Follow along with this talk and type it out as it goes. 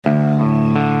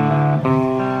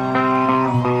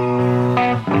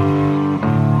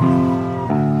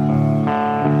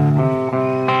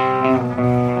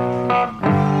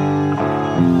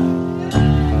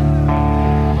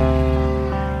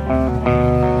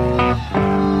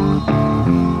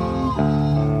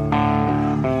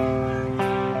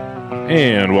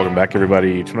And welcome back,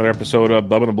 everybody, to another episode of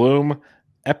Bubba and the Bloom,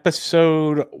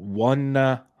 episode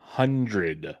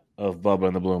 100 of Bubba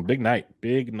and the Bloom. Big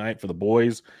night for the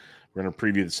boys. We're going to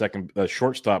preview the second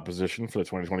shortstop position for the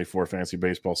 2024 fantasy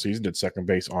baseball season. Did second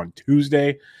base on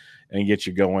Tuesday and get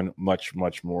you going much,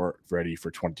 much more ready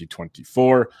for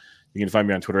 2024. You can find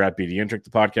me on Twitter at BDintric, the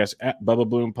podcast at Bubba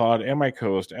Bloom Pod, and my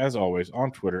co-host, as always,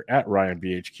 on Twitter at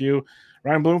RyanBHQ.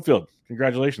 Ryan Bloomfield,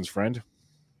 congratulations, friend.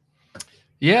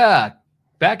 Yeah,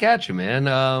 back at you, man.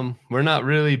 We're not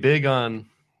really big on,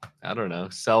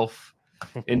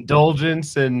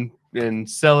 self-indulgence and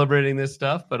celebrating this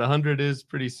stuff, but 100 is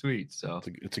pretty sweet. So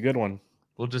it's a good one.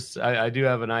 We'll just, I do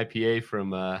have an IPA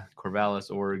from Corvallis,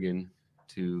 Oregon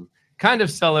to kind of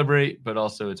celebrate, but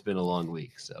also it's been a long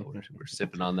week. So we're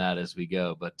sipping on that as we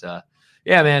go. But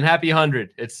yeah, man, happy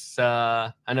 100. It's,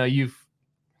 I know you've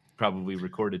probably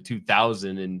recorded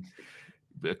 2,000 and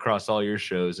across all your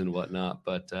shows and whatnot,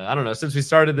 but I don't know, since we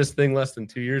started this thing less than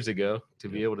 2 years ago, to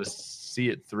be able to see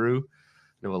it through,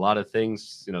 a lot of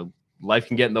things, life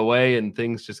can get in the way and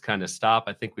things just kind of stop.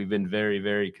 I think we've been very,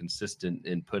 very consistent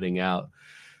in putting out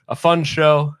a fun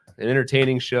show, an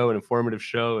entertaining show, an informative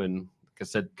show, and like I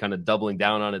said, kind of doubling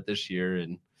down on it this year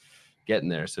and getting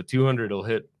there. So 200 will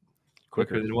hit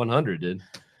quicker than 100 did.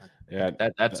 Yeah,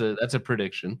 that's a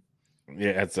prediction.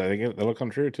 Yeah, I think it'll come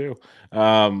true too.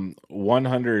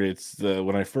 100. It's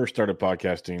when I first started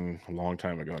podcasting a long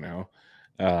time ago now.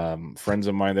 Friends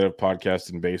of mine that have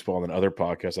podcasts in baseball and then other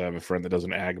podcasts. I have a friend that does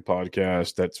an ag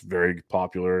podcast that's very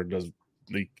popular.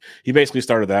 He basically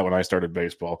started that when I started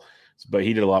baseball, but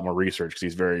he did a lot more research because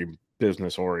he's very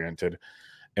business oriented.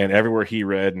 And everywhere he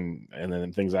read and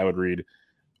then things I would read,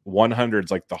 100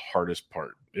 is like the hardest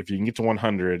part. If you can get to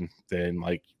 100, then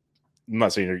like. I'm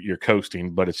not saying you're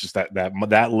coasting, but it's just that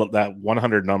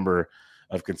 100 number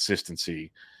of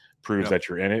consistency proves that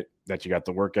you're in it, that you got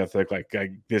the work ethic, like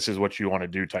this is what you want to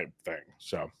do type thing.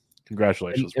 So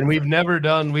congratulations. And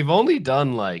we've only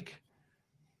done like,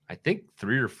 I think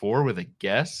 3 or 4 with a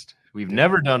guest. We've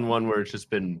never done one where it's just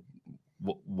been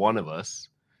one of us.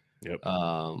 Yep.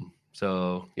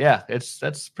 So yeah,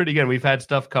 that's pretty good. We've had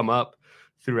stuff come up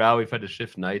throughout. We've had to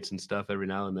shift nights and stuff every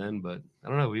now and then, but I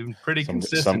don't know. We've been pretty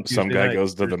consistent. Some guy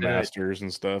goes to the Masters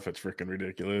and stuff. It's freaking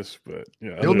ridiculous, but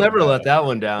he'll never let that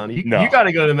one down. You got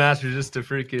to go to Masters just to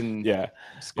freaking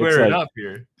square it up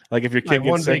here. Like if your kid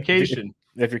gets sick, vacation,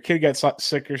 if your kid gets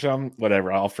sick or something,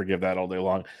 whatever, I'll forgive that all day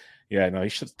long. Yeah, no, he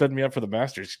should stood me up for the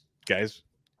Masters, guys.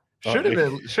 Should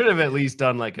have at least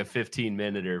done like a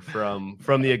 15-minute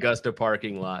from the Augusta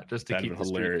parking lot just to keep the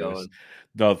streak going.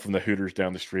 No, from the Hooters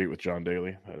down the street with John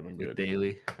Daly. That'd have been good.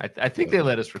 Daly. I think they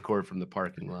let us record from the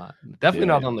parking lot. Definitely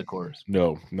not on the course.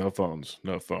 No phones.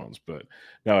 But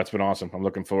no, it's been awesome. I'm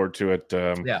looking forward to it.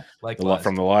 Likewise.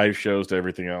 From the live shows to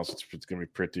everything else, it's going to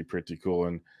be pretty cool.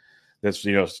 And that's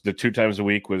the 2 times a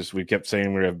week we kept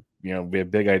saying we have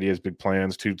big ideas, big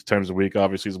plans. 2 times a week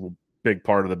obviously is a big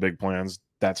part of the big plans.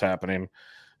 That's happening.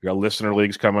 We got listener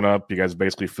leagues coming up. You guys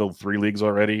basically filled 3 leagues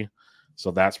already. So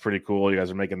that's pretty cool. You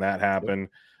guys are making that happen.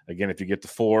 Again, if you get to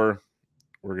 4,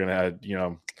 we're going to,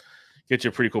 get you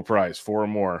a pretty cool prize, 4 or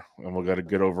more, and we'll get a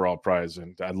good overall prize.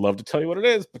 And I'd love to tell you what it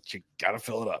is, but you got to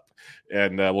fill it up.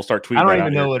 And we'll start tweeting. I don't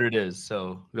even know what it is.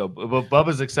 So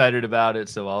Bubba's excited about it.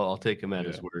 So I'll take him at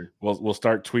his word. We'll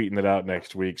start tweeting it out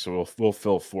next week. So we'll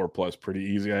fill 4+ pretty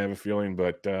easy, I have a feeling.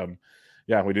 But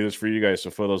yeah, we do this for you guys. So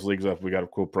fill those leagues up. We got a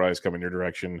cool prize coming your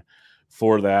direction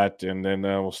for that. And then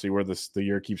we'll see where the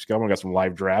year keeps going. We got some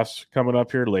live drafts coming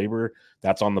up here. Labor,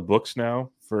 that's on the books now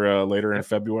for later in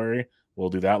February. We'll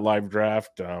do that live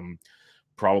draft.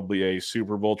 Probably a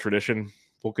Super Bowl tradition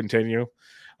will continue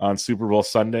on Super Bowl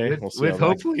Sunday. With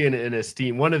hopefully in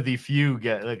esteem, one of the few,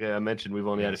 like I mentioned, we've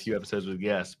only had a few episodes with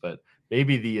guests, but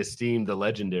maybe the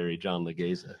legendary John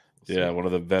Legeza. One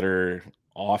of the better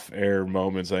off-air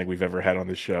moments I think we've ever had on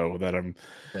the show that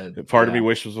part of me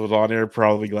wishes was on air,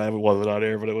 probably glad it wasn't on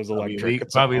air, but it was electric.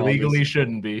 Probably legally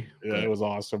shouldn't be. Yeah, it was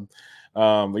awesome.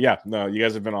 But yeah, no, you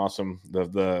guys have been awesome.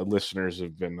 The listeners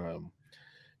have been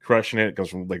crushing it. It comes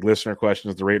from like listener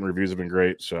questions. The rate and reviews have been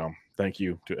great. So thank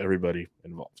you to everybody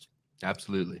involved.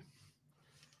 Absolutely.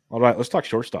 All right, let's talk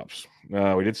shortstops.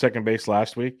 We did second base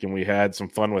last week, and we had some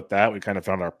fun with that. We kind of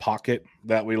found our pocket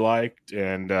that we liked,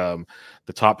 and the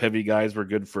top-heavy guys were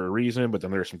good for a reason, but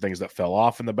then there were some things that fell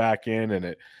off in the back end, and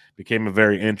it became a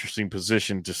very interesting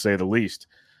position, to say the least.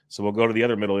 So we'll go to the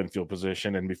other middle infield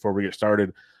position, and before we get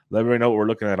started, let everybody know what we're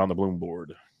looking at on the Bloom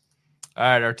board. All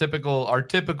right, our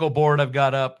typical board I've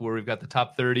got up where we've got the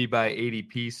top 30 by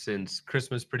ADP since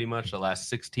Christmas, pretty much the last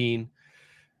 16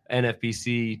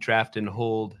 NFBC draft and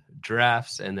hold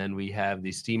drafts, and then we have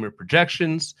the steamer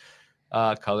projections.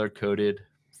 color-coded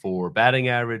for batting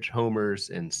average, homers,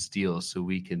 and steals, so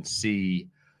we can see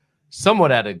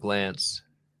somewhat at a glance.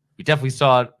 We definitely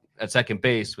saw it at second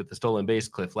base with the stolen base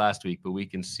cliff last week, but we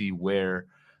can see where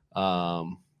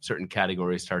certain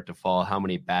categories start to fall, how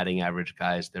many batting average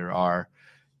guys there are,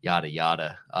 yada,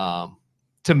 yada.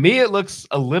 To me, it looks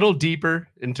a little deeper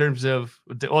in terms of,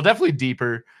 well, definitely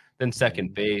deeper than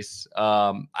second base.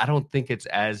 I don't think it's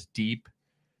as deep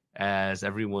as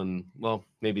everyone, well,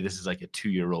 maybe this is like a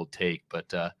 2-year-old take,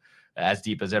 but as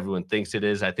deep as everyone thinks it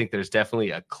is. I think there's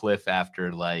definitely a cliff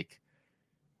after like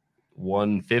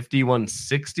 150,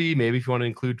 160. Maybe if you want to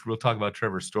include, we'll talk about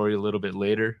Trevor Story a little bit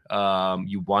later.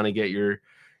 You want to get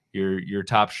your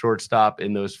top shortstop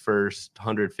in those first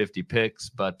 150 picks,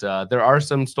 but there are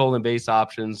some stolen base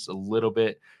options a little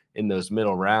bit in those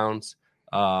middle rounds.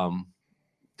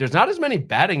 There's not as many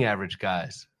batting average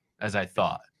guys as I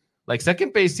thought. Like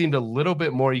second base seemed a little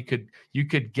bit more. You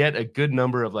could get a good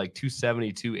number of like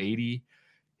 270, 280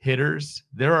 hitters.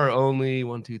 There are only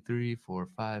 1, 2, 3, 4,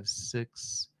 5,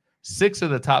 6. 6 of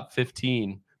the top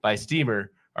 15 by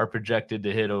Steamer are projected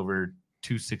to hit over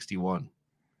 261.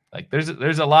 Like there's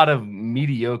a lot of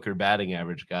mediocre batting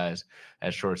average guys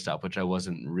at shortstop, which I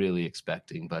wasn't really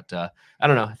expecting. But I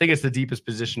don't know. I think it's the deepest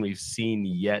position we've seen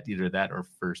yet, either that or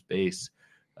first base,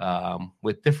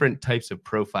 with different types of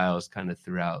profiles kind of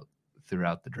throughout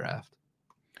the draft.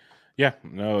 Yeah,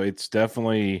 no, it's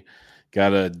definitely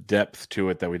got a depth to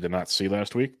it that we did not see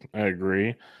last week. I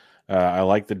agree. I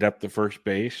like the depth of first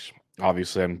base.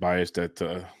 Obviously, I'm biased at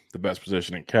the best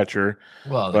position at catcher.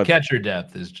 Well, the catcher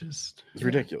depth is just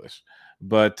ridiculous.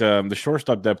 But the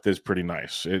shortstop depth is pretty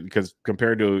nice because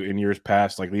compared to in years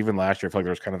past, like even last year, I feel like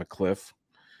there was kind of a cliff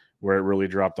where it really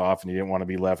dropped off and you didn't want to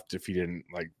be left if you didn't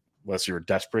unless you were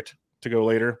desperate to go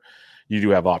later. You do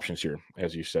have options here,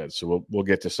 as you said. So we'll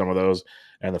get to some of those.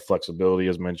 And the flexibility,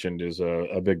 as mentioned, is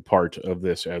a big part of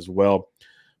this as well.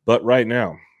 But right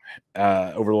now,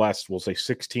 over the last, we'll say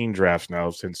 16 drafts now,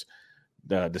 since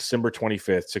December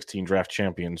 25th, 16 draft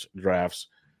champions drafts,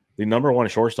 the number one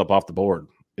shortstop off the board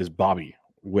is Bobby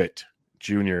Witt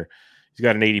Jr. He's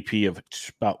got an ADP of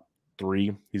about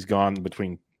 3. He's gone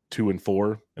between 2 and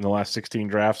 4 in the last 16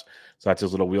 drafts. So that's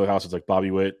his little wheelhouse. It's like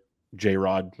Bobby Witt,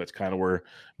 J-Rod. That's kind of where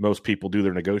most people do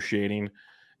their negotiating.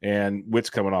 And Witt's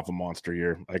coming off a monster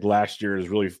year. Like last year is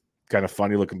really kind of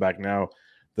funny looking back now.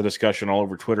 The discussion all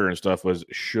over Twitter and stuff was,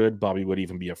 should Bobby Witt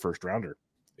even be a first rounder?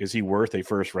 Is he worth a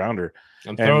first rounder?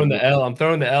 I'm throwing the L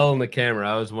in the camera.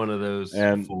 I was one of those.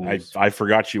 And I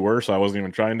forgot you were, so I wasn't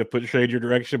even trying to put shade your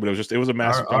direction, but it was a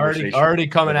massive conversation. Already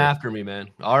coming after me,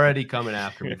 man. Already coming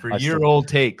after me for year-old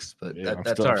takes, but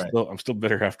that's all right. I'm still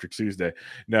bitter after Tuesday.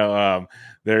 No,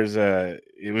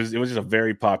 it was just a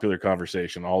very popular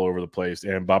conversation all over the place,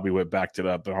 and Bobby Witt backed it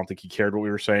up. I don't think he cared what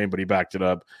we were saying, but he backed it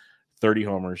up. 30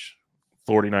 homers,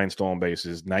 49 stolen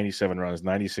bases, 97 runs,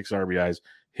 96 RBIs,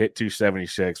 hit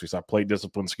 276. We saw plate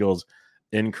discipline skills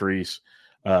increase,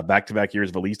 back-to-back years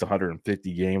of at least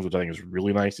 150 games, which I think is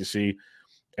really nice to see.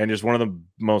 And just one of the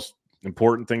most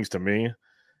important things to me,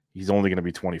 he's only going to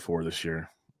be 24 this year.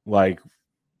 Like,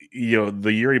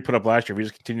 the year he put up last year, if he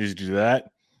just continues to do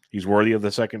that, he's worthy of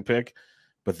the second pick.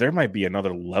 But there might be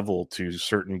another level to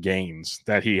certain gains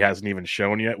that he hasn't even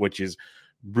shown yet, which is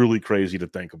really crazy to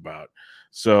think about.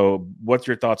 So what's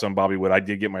your thoughts on Bobby Witt? I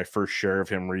did get my first share of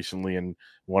him recently in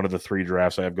one of the 3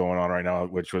 drafts I have going on right now,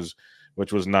 which was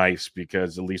nice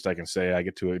because at least I can say I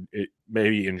get to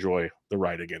maybe enjoy the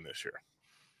ride again this year.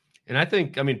 And I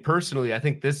think, personally, I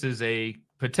think this is a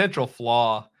potential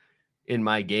flaw in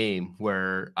my game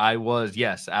where I was,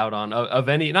 out on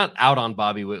not out on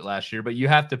Bobby Witt last year, but you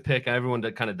have to pick everyone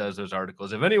that kind of does those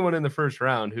articles. If anyone in the first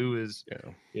round, who is,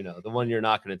 the one you're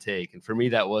not going to take. And for me,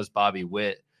 that was Bobby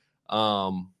Witt.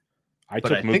 I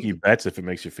took Mookie Betts if it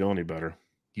makes you feel any better.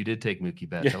 You did take Mookie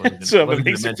Betts. So if it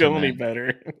makes you feel any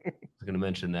better. I was going to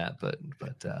mention that, but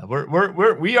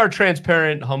we are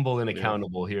transparent, humble, and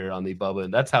accountable here on the Bubba,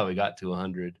 and that's how we got to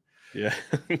 100. Yeah,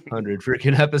 100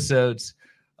 freaking episodes.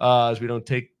 As we don't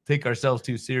take ourselves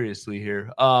too seriously here.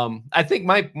 I think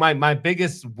my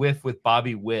biggest whiff with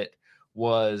Bobby Witt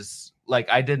was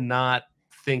I did not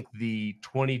think the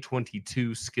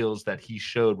 2022 skills that he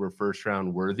showed were first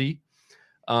round worthy.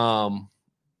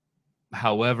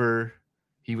 However,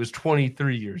 he was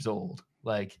 23 years old.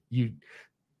 With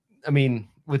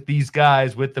these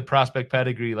guys, with the prospect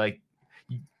pedigree,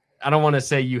 I don't want to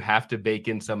say you have to bake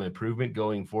in some improvement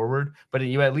going forward, but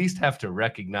you at least have to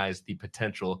recognize the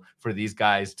potential for these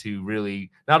guys to really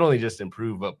not only just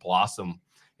improve, but blossom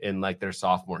in their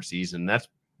sophomore season.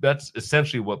 That's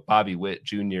essentially what Bobby Witt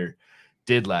Jr.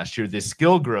 did last year. The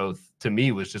skill growth to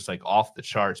me was just off the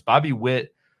charts. Bobby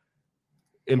Witt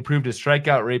improved his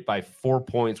strikeout rate by 4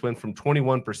 points, went from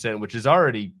 21%, which is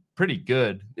already pretty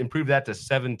good, improved that to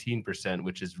 17%,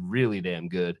 which is really damn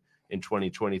good in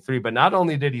 2023. But not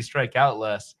only did he strike out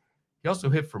less, he also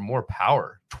hit for more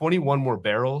power, 21 more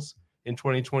barrels in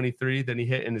 2023 than he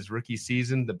hit in his rookie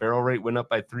season. The barrel rate went up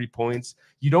by 3 points.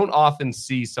 You don't often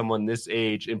see someone this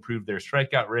age improve their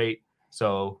strikeout rate,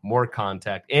 so more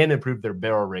contact, and improve their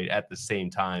barrel rate at the same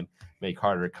time, make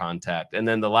harder contact. And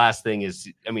then the last thing is,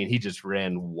 I mean, he just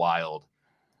ran wild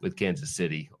with Kansas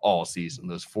City all season,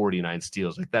 those 49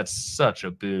 steals. Like, that's such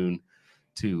a boon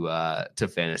to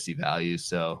fantasy value.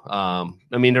 So,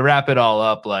 I mean, to wrap it all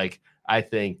up, like, I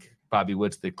think Bobby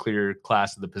Witt's the clear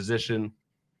class of the position.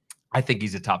 I think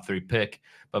he's a top 3 pick.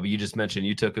 Bubba, you just mentioned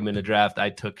you took him in a draft. I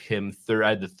took him third. I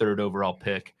had the 3rd overall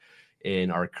pick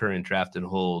in our current draft and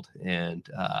hold, and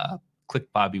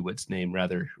click Bobby Witt's name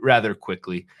rather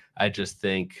quickly. I just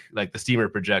think, like, the steamer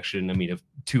projection, I mean, of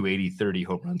 280, 30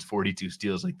 home runs, 42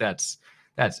 steals, like, that's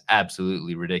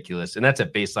absolutely ridiculous. And that's a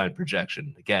baseline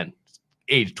projection. Again,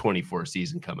 age 24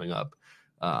 season coming up.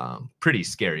 Pretty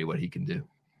scary what he can do.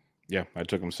 Yeah, I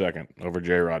took him second over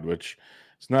J-Rod, which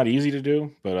it's not easy to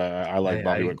do, but I like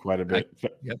Bobby Witt quite a bit.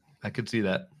 Yep, I could see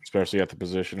that. Especially at the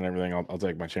position and everything. I'll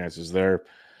take my chances there.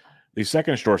 The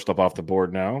second shortstop off the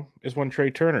board now is one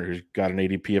Trea Turner, who's got an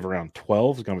ADP of around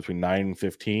 12. He's gone between 9 and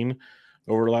 15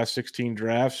 over the last 16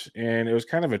 drafts. And it was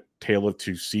kind of a tale of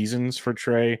 2 seasons for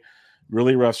Trea.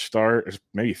 Really rough start,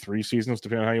 maybe 3 seasons,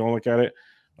 depending on how you want to look at it.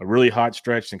 A really hot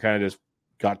stretch and kind of just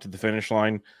got to the finish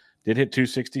line. Did hit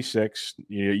 266.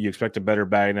 You expect a better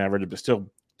batting average, but still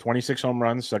 26 home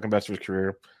runs, second best of his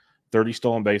career. 30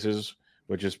 stolen bases,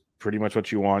 which is pretty much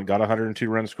what you want. Got 102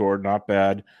 runs scored, not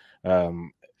bad.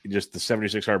 Just the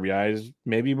 76 RBIs,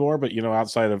 maybe more, but,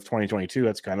 outside of 2022,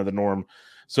 that's kind of the norm.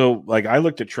 So, like, I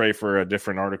looked at Trea for a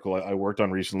different article I worked on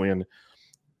recently, and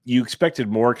you expected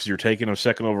more because you're taking him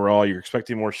second overall. You're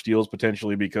expecting more steals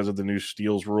potentially because of the new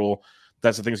steals rule.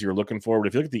 That's the things you're looking for. But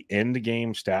if you look at the end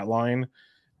game stat line,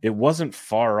 it wasn't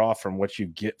far off from what you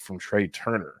get from Trea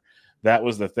Turner. That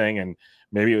was the thing, and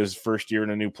maybe it was first year in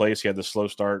a new place. He had the slow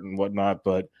start and whatnot,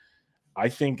 but I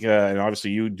think, and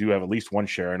obviously you do have at least one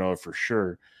share, I know for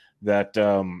sure, that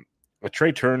a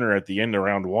Trea Turner at the end of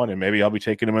round 1, and maybe I'll be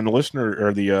taking him in the listener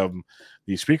or the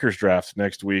speakers draft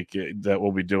next week that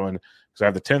we'll be doing because I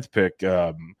have the 10th pick.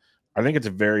 I think it's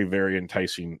a very, very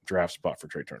enticing draft spot for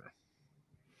Trea Turner.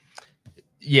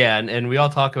 Yeah, and we all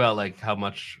talk about, like, how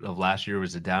much of last year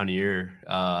was a down year.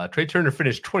 Trea Turner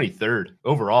finished 23rd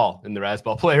overall in the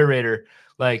Razzball Player Rater.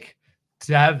 Like,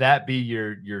 to have that be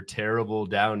your terrible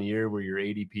down year where your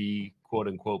ADP quote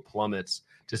unquote plummets,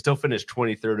 to still finish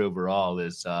 23rd overall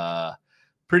is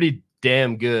pretty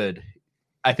damn good.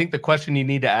 I think the question you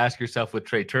need to ask yourself with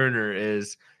Trea Turner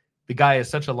is, the guy has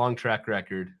such a long track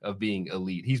record of being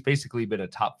elite. He's basically been a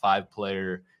top 5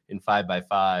 player in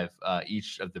 5x5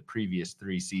 each of the previous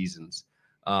 3 seasons.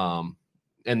 And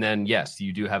then, yes,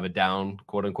 you do have a down,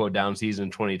 quote unquote, down season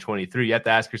in 2023. You have to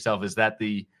ask yourself, is that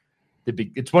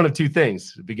it's one of 2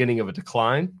 things: the beginning of a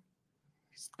decline,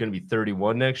 it's going to be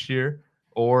 31 next year,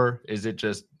 or is it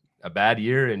just a bad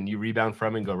year and you rebound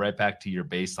from and go right back to your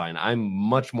baseline? I'm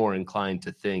much more inclined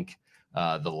to think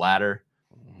the latter,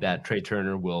 that Trea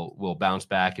Turner will bounce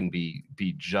back and be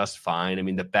just fine. I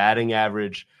mean, the batting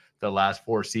average the last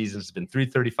 4 seasons has been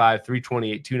 335,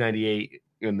 328, 298,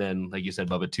 and then, like you said,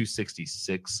 Bubba,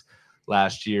 266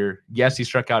 last year. Yes, he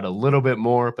struck out a little bit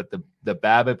more, but the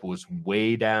BABIP was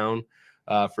way down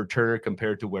for Turner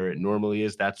compared to where it normally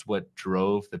is. That's what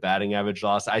drove the batting average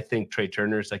loss. I think Trea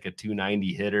Turner is like a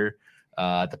 290 hitter.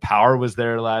 The power was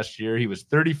there last year. He was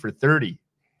 30 for 30,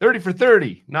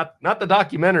 not the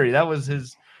documentary. That was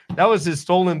his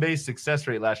stolen base success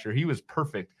rate last year. He was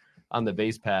perfect on the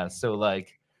base paths. So,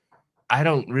 like, I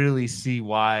don't really see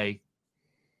why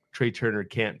Trea Turner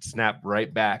can't snap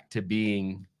right back to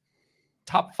being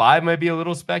top 5. Might be a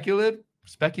little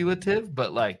speculative,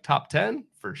 but like top 10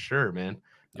 for sure, man.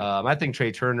 I think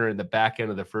Trea Turner in the back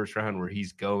end of the first round where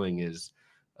he's going is,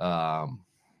 I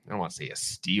don't want to say a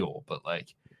steal, but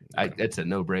like it's a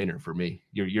no-brainer for me.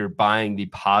 You're buying the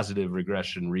positive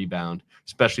regression rebound,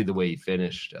 especially the way he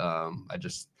finished. I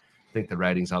just think the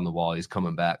writing's on the wall. He's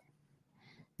coming back.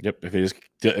 Yep.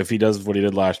 If he does what he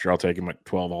did last year, I'll take him at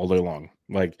 12 all day long.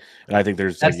 Like, and I think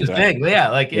that's the thing. Yeah.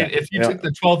 Like if you took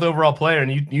the 12th overall player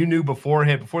and you knew before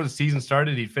the season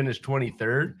started, he'd finish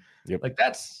 23rd. Yep. Like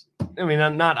that's, I mean,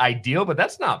 not ideal, but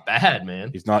that's not bad,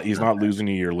 man. He's not losing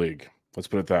you your league. Let's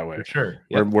put it that way. For sure.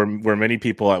 Yep. Where many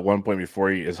people at one point before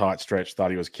his hot stretch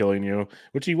thought he was killing you,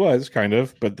 which he was kind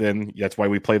of, but then that's why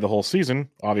we played the whole season,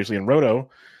 obviously in Roto.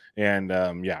 And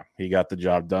he got the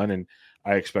job done. And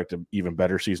I expect an even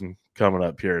better season coming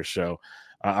up here. So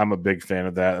I'm a big fan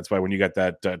of that. That's why when you got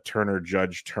that Turner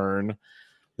Judge turn,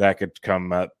 that could come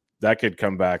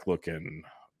back looking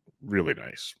really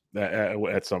nice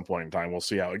at some point in time. We'll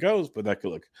see how it goes, but that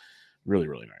could look really,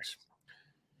 really nice.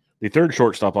 The third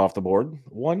shortstop off the board,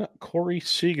 Corey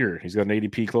Seager. He's got an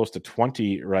ADP close to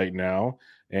 20 right now,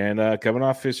 and coming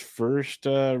off his first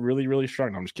really, really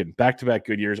strong. No, I'm just kidding. Back-to-back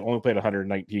good years. Only played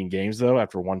 119 games, though,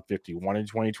 after 151 in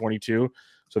 2022.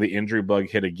 So the injury bug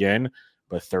hit again,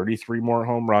 but 33 more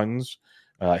home runs,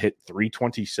 hit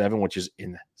 327, which is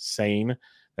insane.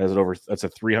 That's a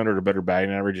 300 or better batting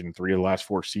average in 3 of the last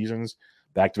 4 seasons.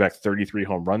 Back-to-back 33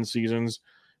 home run seasons.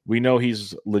 We know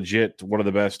he's legit one of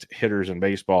the best hitters in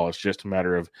baseball. It's just a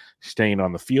matter of staying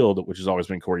on the field, which has always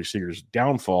been Corey Seager's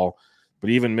downfall. But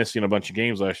even missing a bunch of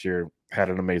games last year, had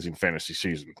an amazing fantasy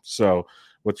season. So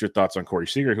what's your thoughts on Corey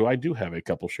Seager, who I do have a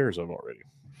couple shares of already?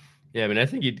 Yeah, I mean, I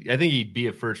think he'd be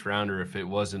a first rounder if it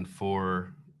wasn't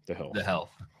for the health.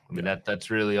 I mean,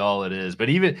 that's really all it is. But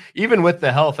even with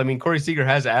the health, I mean, Corey Seager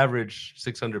has averaged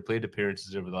 600 plate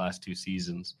appearances over the last 2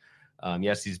 seasons.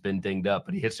 Yes, he's been dinged up,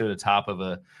 but he hits near the top of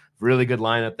a really good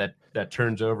lineup that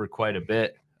turns over quite a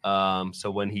bit.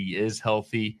 So when he is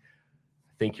healthy,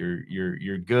 I think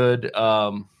you're good.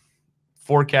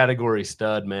 4-category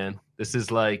stud, man. This is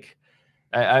like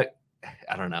I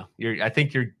don't know. I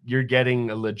think you're getting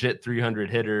a legit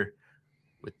 300 hitter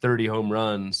with 30 home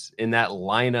runs in that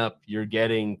lineup. You're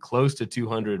getting close to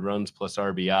 200 runs plus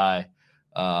RBI.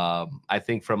 I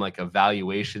think from like a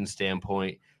valuation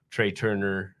standpoint, Trea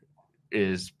Turner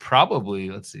is probably,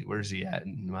 let's see, where's he at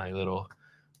in my little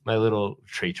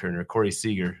Trea Turner, Corey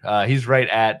Seager. He's right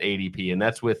at ADP, and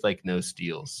that's with like no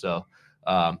steals. So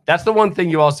that's the one thing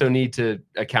you also need to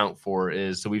account for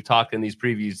is, so we've talked in these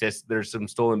previews, yes, there's some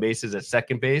stolen bases at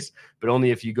second base, but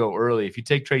only if you go early. If you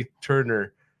take Trea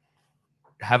Turner,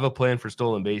 have a plan for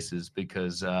stolen bases,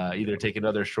 because either take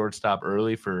another shortstop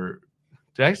early for,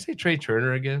 did I say Trea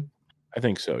Turner again? I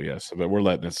think so, yes, but we're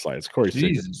letting it slide. It's Corey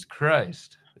Jesus Seager.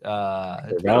 Christ.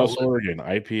 Dallas, Oregon,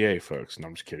 IPA, folks. No,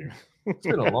 I'm just kidding. It's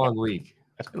been a long week.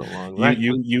 It's been a long week.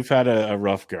 You've had a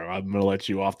rough go. I'm going to let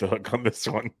you off the hook on this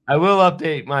one. I will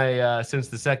update my since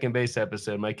the second base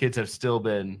episode. My kids have still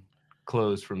been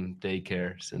closed from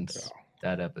daycare since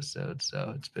that episode,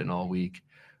 so it's been all week.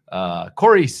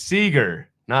 Corey Seager,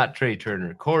 not Trea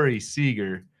Turner. Corey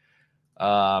Seager.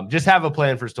 Just have a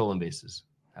plan for stolen bases.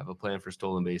 Have a plan for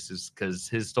stolen bases, because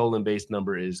his stolen base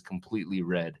number is completely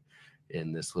red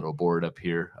in this little board up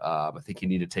here. I think you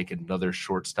need to take another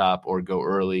shortstop or go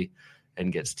early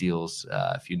and get steals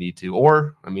if you need to.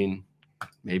 Or, I mean,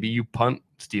 maybe you punt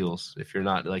steals if you're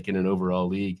not like in an overall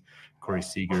league. Corey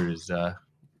Seager is a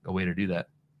way to do that.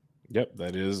 Yep,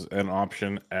 that is an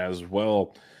option as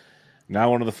well.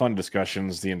 Now, one of the fun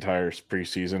discussions the entire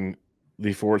preseason,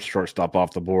 the fourth shortstop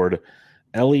off the board,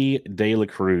 Elly De La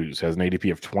Cruz has an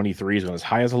ADP of 23. He's on as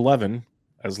high as 11,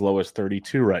 as low as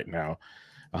 32 right now.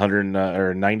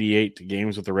 98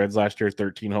 games with the Reds last year,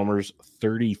 13 homers,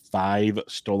 35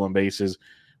 stolen bases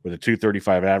with a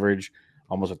 235 average,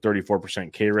 almost a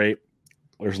 34% K rate.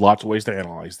 There's lots of ways to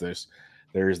analyze this.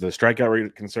 There's the strikeout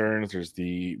rate concerns.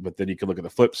 But then you can look at the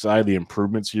flip side, the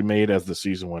improvements you made as the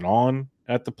season went on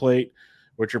at the plate,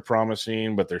 which are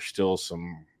promising, but there's still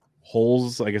some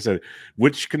holes. Like I said,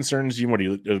 which concerns you?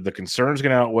 The concerns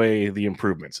going to outweigh the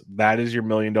improvements? That is your $1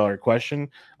 million question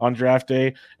on draft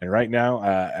day. And right now,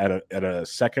 at a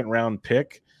second round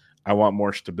pick, I want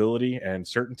more stability and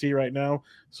certainty right now.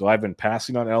 So I've been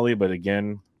passing on Elly, but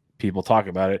again, people talk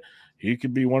about it. He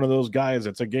could be one of those guys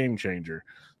that's a game changer.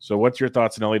 So what's your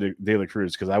thoughts on Elly De La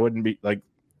Cruz? Because I wouldn't be like,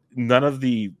 none of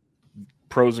the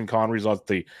pros and con results,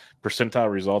 the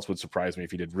percentile results would surprise me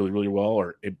if he did really, really well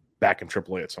or back in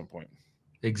AAA at some point.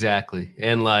 Exactly.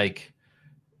 And like,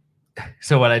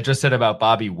 so what I just said about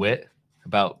Bobby Witt,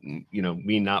 about, you know,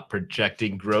 me not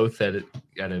projecting growth at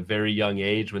a very young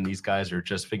age when these guys are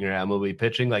just figuring out MLB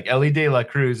pitching, like Elly De La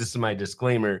Cruz, this is my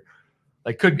disclaimer,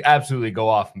 like could absolutely go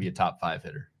off and be a top 5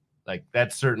 hitter. Like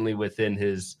that's certainly within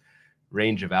his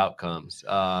range of outcomes.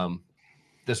 The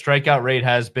strikeout rate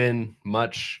has been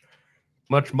much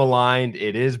maligned.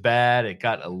 It is bad. It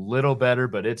got a little better,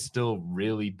 but it's still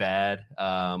really bad.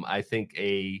 I think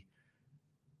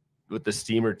with the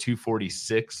Steamer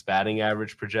 246 batting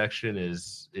average projection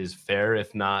is fair,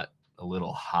 if not a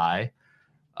little high.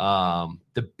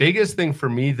 The biggest thing for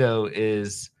me though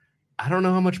is I don't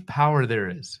know how much power there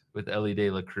is with Elly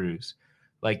De La Cruz.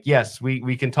 Like, yes,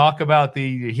 we can talk about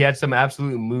he had some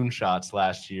absolute moonshots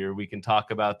last year. We can talk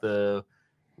about the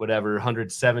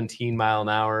 117 mile an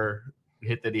hour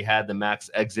hit that he had, the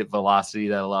max exit velocity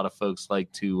that a lot of folks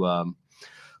like to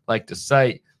like to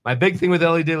cite. My big thing with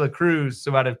Elly De La Cruz,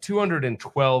 so out of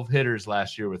 212 hitters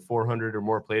last year with 400 or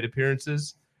more plate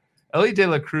appearances, Elly De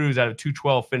La Cruz out of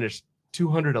 212 finished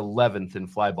 211th in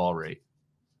fly ball rate.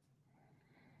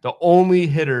 The only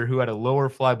hitter who had a lower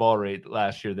fly ball rate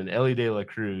last year than Elly De La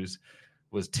Cruz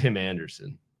was Tim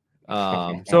Anderson.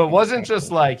 So it wasn't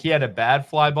just like he had a bad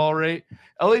fly ball rate.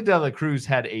 Elly De La Cruz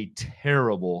had a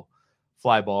terrible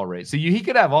fly ball rate. So he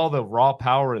could have all the raw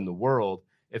power in the world.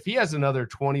 If he has another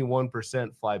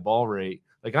 21% fly ball rate,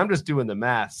 like I'm just doing the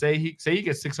math. Say he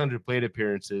gets 600 plate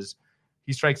appearances.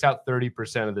 He strikes out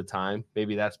 30% of the time.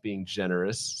 Maybe that's being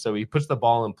generous. So he puts the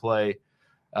ball in play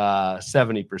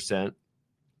 70%.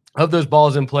 Of those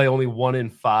balls in play, only 1 in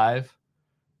 5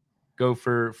 go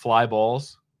for fly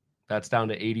balls. That's down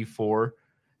to 84.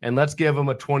 And let's give him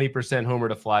a 20% homer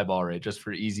to fly ball rate just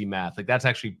for easy math. Like that's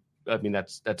actually, I mean,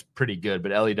 that's pretty good,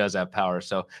 but Elly does have power.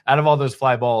 So out of all those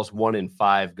fly balls, 1 in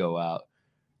 5 go out.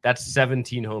 That's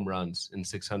 17 home runs in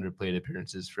 600 plate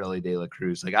appearances for Elly De La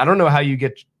Cruz. Like, I don't know how you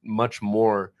get much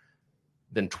more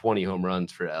than 20 home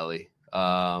runs for Elly.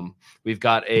 We've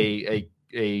got a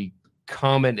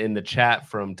comment in the chat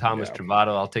from Thomas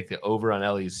Travado. I'll take the over on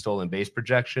Elly's stolen base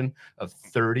projection of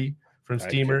 30 from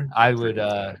Steamer. I would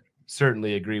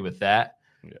certainly agree with that.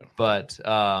 Yeah. But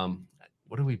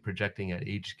what are we projecting at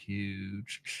HQ?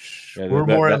 We're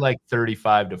more at like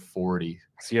 35 to 40.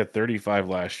 So he had 35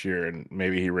 last year, and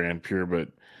maybe he ran pure, but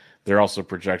they're also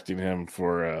projecting him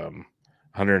for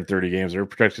 130 games. They're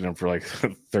projecting him for like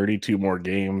 32 more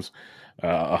games,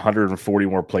 140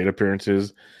 more plate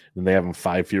appearances, and they have him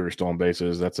 5 fewer stolen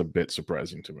bases. That's a bit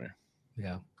surprising to me.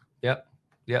 Yeah.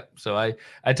 Yep. So I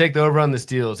take the over on the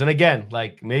steals. And again,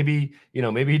 like maybe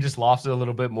he just lofts it a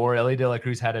little bit more. Elly De La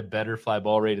Cruz had a better fly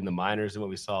ball rate in the minors than what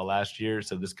we saw last year.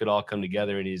 So this could all come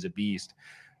together and he's a beast.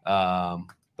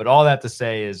 But all that to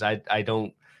say is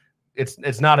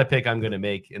it's not a pick I'm going to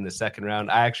make in the second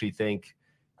round. I actually think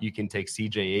you can take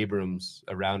CJ Abrams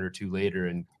a round or two later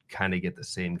and kind of get the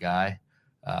same guy.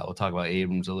 We'll talk about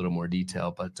Abrams a little more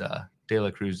detail, but De La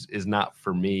Cruz is not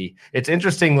for me. It's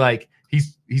interesting. Like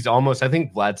he's almost, I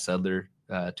think Vlad Sedler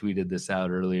tweeted this out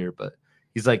earlier, but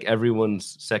he's like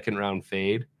everyone's second round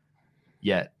fade,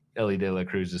 yet Elly De La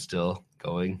Cruz is still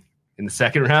going in the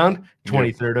second round,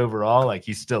 23rd overall. Like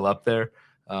he's still up there.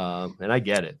 And I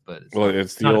get it, but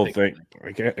it's the old thing.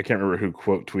 I can't remember who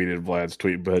quote tweeted Vlad's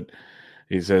tweet, but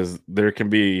he says there can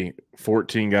be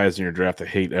 14 guys in your draft that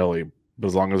hate Elly, but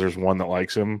as long as there's one that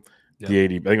likes him, the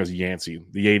ADP, I think it was Yancey,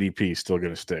 the ADP is still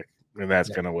going to stick, and that's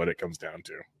kind of what it comes down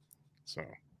to. So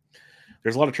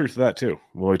there's a lot of truth to that too.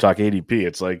 When we talk ADP,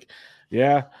 it's like,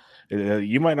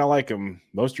 you might not like him.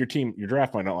 Most of your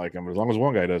draft might not like him, but as long as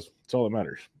one guy does, that's all that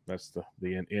matters. That's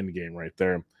the end game right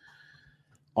there.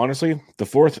 Honestly, the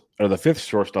fifth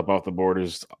shortstop off the board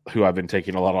is who I've been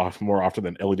taking a lot more often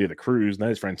than Elly De La Cruz, and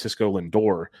that is Francisco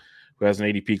Lindor, who has an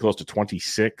ADP close to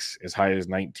 26, as high as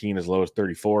 19, as low as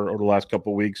 34 over the last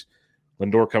couple of weeks.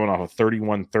 Lindor coming off a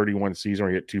 31-31 season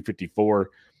where he hit 254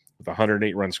 with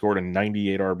 108 runs scored and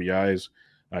 98 RBIs.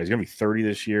 He's going to be 30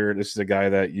 this year. This is a guy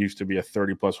that used to be a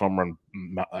 30-plus home run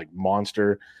like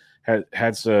monster. Had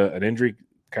an injury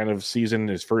kind of season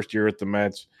his first year at the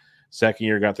Mets. Second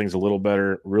year got things a little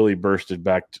better, really bursted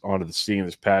back onto the scene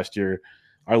this past year.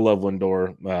 I love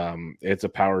Lindor. It's a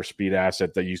power speed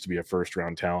asset that used to be a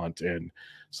first-round talent, and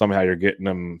somehow you're getting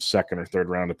him second or third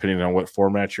round, depending on what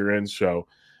format you're in. So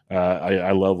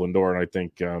I love Lindor, and I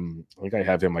think I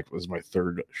have him like as my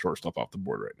third shortstop off the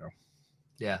board right now.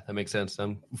 Yeah, that makes sense.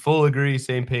 I'm full agree,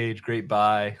 same page, great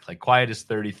buy, like quietest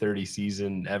 30-30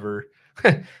 season ever.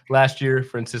 Last year,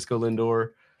 Francisco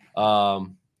Lindor.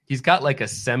 He's got like a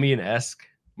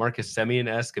Marcus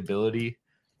Semien-esque ability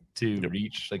to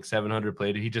reach like 700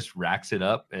 plate. He just racks it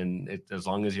up, and as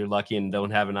long as you're lucky and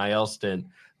don't have an IL stint,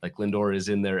 like Lindor is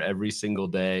in there every single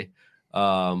day.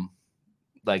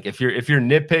 Like if you're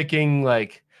nitpicking,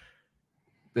 like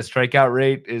the strikeout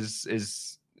rate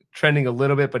is trending a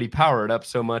little bit, but he powered up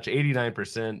so much,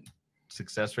 89%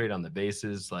 success rate on the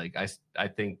bases. Like I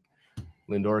think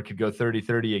Lindor could go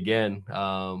 30-30 again.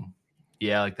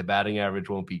 Like the batting average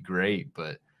won't be great,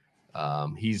 but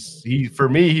for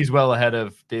me, he's well ahead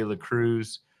of De La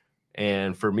Cruz,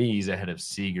 and for me, he's ahead of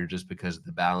Seager just because of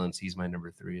the balance. He's my number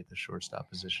 3 at the shortstop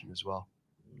position as well.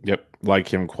 Yep, like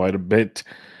him quite a bit.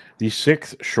 The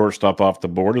 6th shortstop off the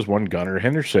board is one Gunnar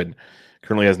Henderson.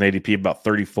 Currently has an ADP about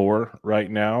 34 right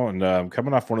now, and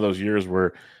coming off one of those years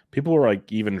where people were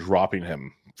like even dropping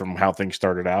him from how things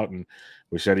started out, and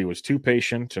we said he was too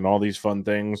patient and all these fun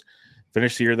things.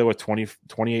 Finished the year, though, with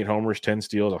 28 homers, 10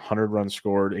 steals, 100 runs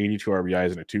scored, 82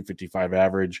 RBIs, and a 255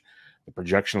 average. The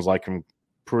projections like him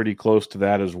pretty close to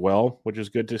that as well, which is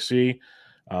good to see.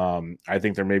 I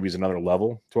think there maybe is another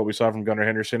level to what we saw from Gunnar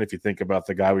Henderson. If you think about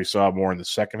the guy we saw more in the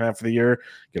second half of the year,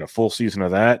 get a full season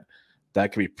of that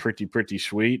could be pretty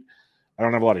sweet. I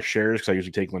don't have a lot of shares because I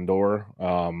usually take Lindor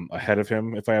ahead of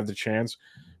him if I have the chance.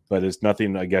 But it's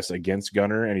nothing, I guess, against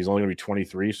Gunnar, and he's only going to be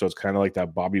 23, so it's kind of like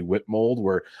that Bobby Witt mold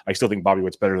where I still think Bobby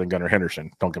Witt's better than Gunnar Henderson.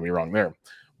 Don't get me wrong there.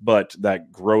 But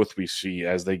that growth we see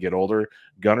as they get older,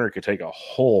 Gunnar could take a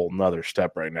whole nother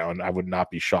step right now, and I would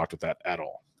not be shocked with that at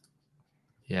all.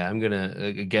 Yeah, I'm going to,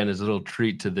 again, as a little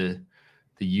treat to the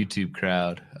YouTube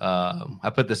crowd.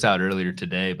 I put this out earlier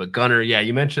today, but Gunnar, yeah,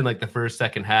 you mentioned like the first,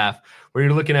 second half. Where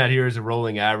you're looking at here is a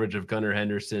rolling average of Gunnar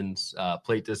Henderson's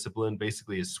plate discipline,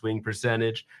 basically his swing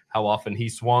percentage, how often he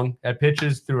swung at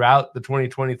pitches throughout the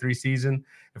 2023 season.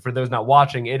 And for those not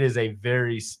watching, it is a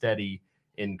very steady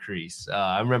increase.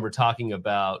 I remember talking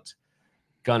about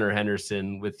Gunnar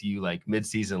Henderson with you like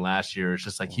midseason last year. It's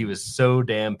just like he was so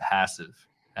damn passive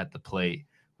at the plate,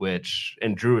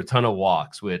 and drew a ton of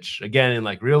walks, which again, in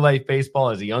like real life baseball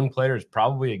as a young player is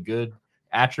probably a good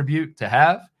attribute to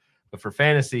have, but for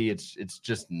fantasy, it's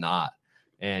just not.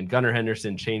 And Gunnar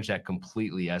Henderson changed that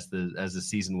completely as the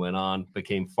season went on,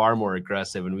 became far more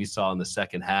aggressive. And we saw in the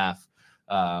second half,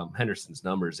 Henderson's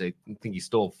numbers. I think he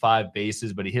stole 5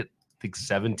 bases, but he hit, I think,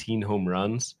 17 home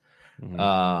runs,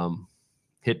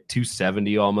 hit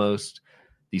 270 almost.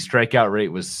 The strikeout rate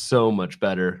was so much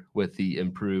better with the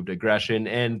improved aggression.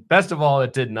 And best of all,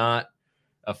 it did not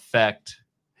affect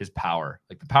his power.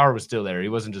 Like the power was still there. He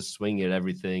wasn't just swinging at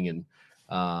everything and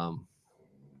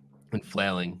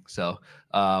flailing. So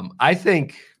I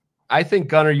think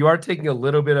Gunnar, you are taking a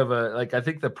little bit of I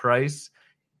think the price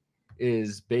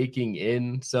is baking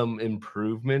in some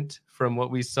improvement from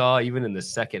what we saw even in the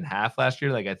second half last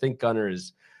year. Like I think Gunnar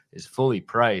is fully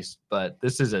priced, but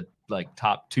this is a like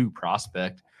top 2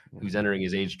 prospect who's entering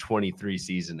his age 23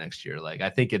 season next year. Like I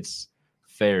think it's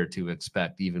fair to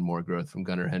expect even more growth from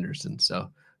Gunnar Henderson.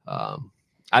 So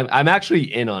I'm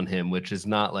actually in on him, which is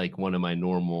not like one of my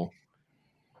normal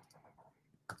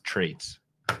traits.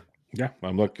 Yeah,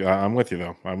 I'm with you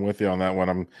though. I'm with you on that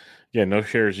one. No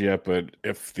shares yet, but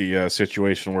if the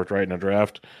situation worked right in a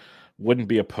draft, wouldn't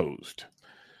be opposed.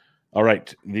 All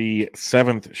right, the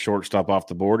 7th shortstop off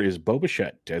the board is Bo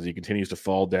Bichette as he continues to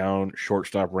fall down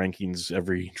shortstop rankings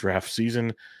every draft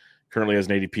season. Currently has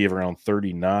an ADP of around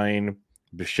 39.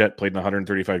 Bichette played in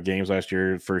 135 games last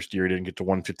year. First year, he didn't get to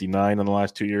 159 in the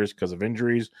last 2 years because of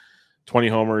injuries. 20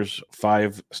 homers,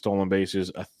 5 stolen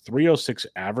bases, a 306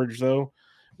 average, though,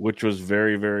 which was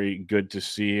very, very good to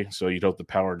see. So you'd hope the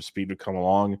power and speed would come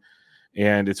along.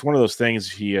 And it's one of those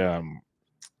things he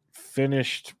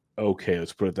finished okay,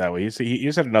 let's put it that way. He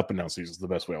just had an up-and-down season is the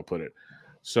best way I'll put it.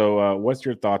 So what's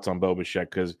your thoughts on Bo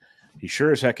Bichette? Because he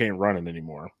sure as heck ain't running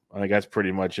anymore. I think that's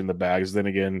pretty much in the bags. Then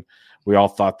again, we all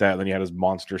thought that. Then he had his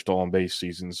monster stolen base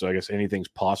season. So I guess anything's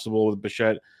possible with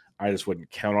Bichette. I just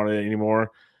wouldn't count on it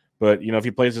anymore. But, if he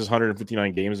plays his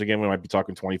 159 games again, we might be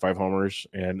talking 25 homers,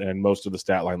 and most of the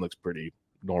stat line looks pretty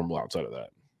normal outside of that.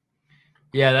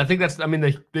 Yeah, I think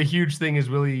the huge thing is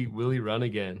will he run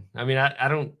again? I mean, I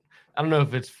don't know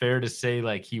if it's fair to say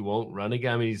like he won't run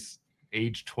again. I mean, he's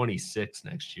age 26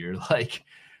 next year. Like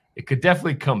it could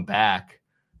definitely come back.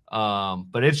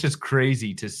 But it's just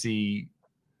crazy to see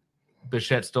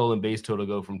Bichette's stolen base total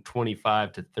go from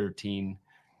 25 to 13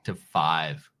 to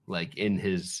 5, like in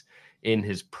his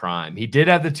prime. He did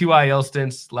have the 2 IL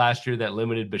stints last year that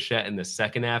limited Bichette in the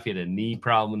second half. He had a knee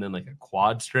problem and then like a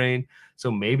quad strain. So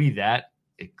maybe that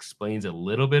explains a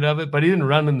little bit of it, but he didn't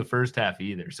run in the first half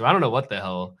either. So I don't know what the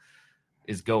hell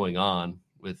is going on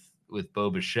with Bo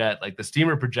Bichette. Like the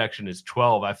steamer projection is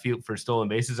 12. I feel for stolen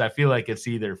bases, I feel like it's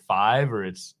either 5 or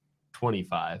it's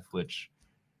 25, which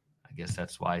I guess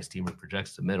that's why steamer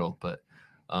projects the middle. But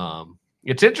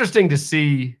it's interesting to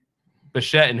see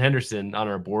Bichette and Henderson on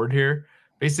our board here.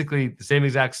 Basically the same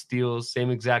exact steals,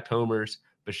 same exact homers.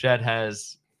 Bichette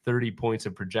has 30 points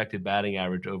of projected batting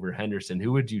average over Henderson.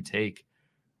 Who would you take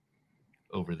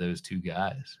over those 2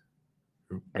 guys?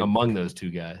 Among those 2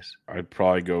 guys? I'd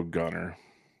probably go Gunnar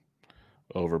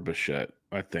over Bichette.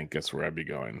 I think that's where I'd be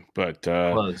going. But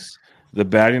close. The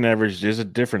batting average is a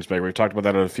difference maker. We've talked about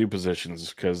that at a few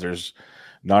positions because there's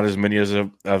not as many of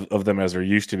them as there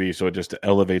used to be. So it just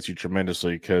elevates you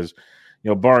tremendously because,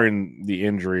 barring the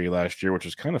injury last year, which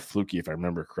was kind of fluky if I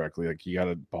remember correctly, like he got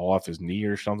a ball off his knee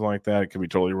or something like that. It could be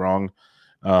totally wrong.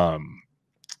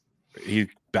 He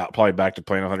probably back to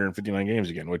playing 159 games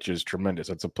again, which is tremendous.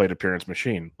 That's a plate appearance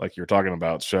machine like you're talking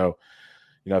about. So,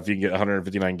 if you can get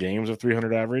 159 games of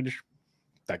 300 average,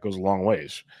 that goes a long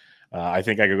ways. I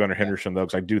think I go Gunnar Henderson, though,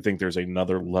 because I do think there's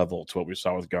another level to what we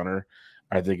saw with Gunnar.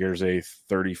 I think there's a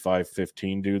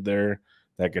 35-15 dude there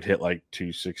that could hit like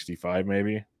 265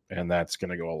 maybe, and that's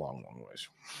going to go a long, long ways.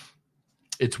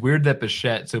 It's weird that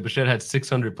Bichette had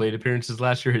 600 plate appearances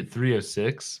last year, hit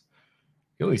 306.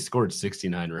 He only scored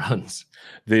 69 runs.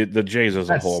 The Jays as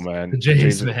a whole, man. The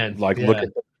Jays, man. Look at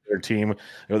their team.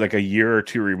 They're like a year or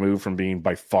two removed from being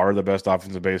by far the best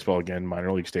offense in baseball. Again,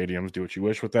 minor league stadiums, do what you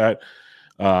wish with that.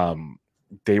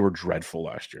 They were dreadful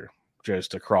last year,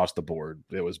 just across the board.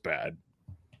 It was bad.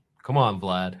 Come on,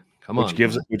 Vlad. Which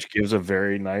gives a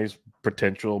very nice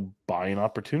potential buying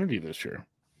opportunity this year.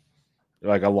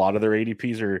 Like a lot of their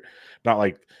ADPs are not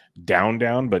like down,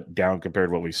 but down compared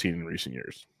to what we've seen in recent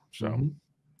years. So,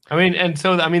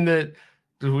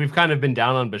 we've kind of been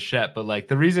down on Bichette, but like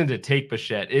the reason to take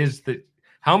Bichette is that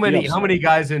how many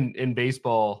guys in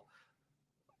baseball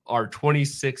are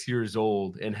 26 years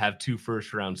old and have 2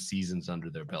 first-round seasons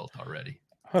under their belt already?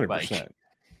 100%.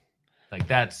 Like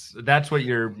that's what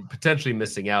you're potentially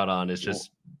missing out on is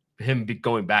just him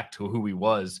going back to who he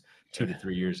was 2 to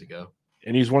 3 years ago.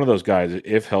 And he's one of those guys,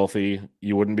 if healthy,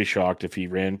 you wouldn't be shocked if he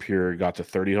ran pure, got to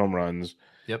 30 home runs.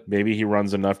 Yep. Maybe he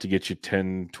runs enough to get you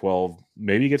 10, 12,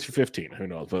 maybe he gets you 15. Who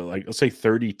knows? But like, let's say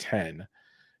 30, 10.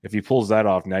 If he pulls that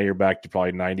off, now you're back to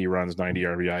probably 90 runs, 90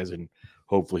 RBIs, and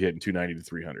hopefully hitting 290 to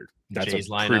 300. That's Jay's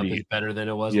lineup is better than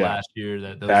it was last year.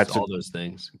 Those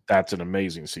things. That's an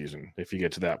amazing season if you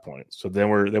get to that point. So then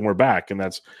we're back, and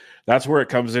that's where it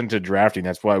comes into drafting.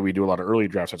 That's why we do a lot of early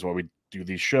drafts. That's why we do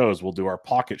these shows. We'll do our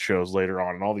pocket shows later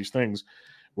on, and all these things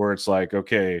where it's like,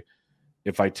 okay,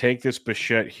 if I take this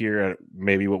Bichette here at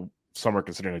maybe what some are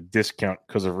considering a discount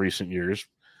because of recent years,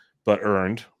 but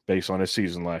earned based on his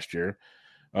season last year,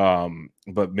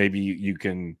 but maybe you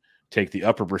can take the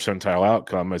upper percentile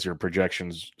outcome as your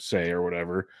projections say or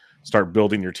whatever, start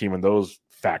building your team in those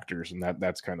factors. And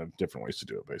that's kind of different ways to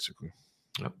do it, basically.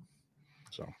 Yep.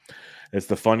 So it's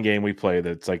the fun game we play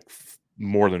that's like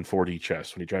more than 4D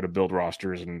chess when you try to build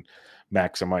rosters and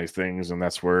maximize things. And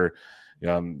that's where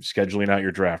scheduling out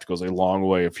your draft goes a long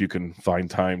way if you can find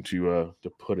time to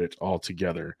put it all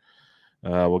together.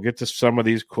 We'll get to some of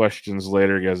these questions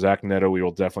later. Yeah, Zach Neto, we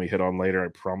will definitely hit on later. I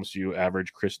promise you.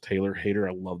 Average Chris Taylor hater.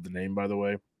 I love the name, by the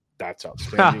way. That's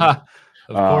outstanding. Of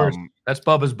course. That's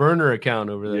Bubba's burner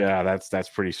account over there. Yeah, that's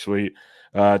pretty sweet.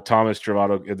 Thomas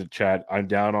Travato in the chat. I'm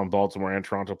down on Baltimore and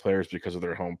Toronto players because of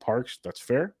their home parks. That's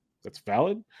fair. That's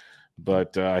valid.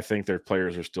 But I think their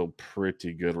players are still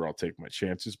pretty good where I'll take my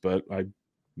chances. But I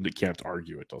can't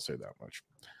argue it. I'll say that much.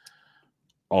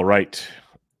 All right.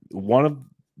 One of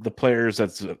the players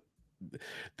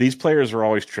these players are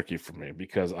always tricky for me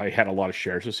because I had a lot of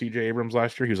shares of CJ Abrams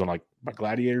last year. He was on like my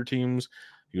Gladiator teams.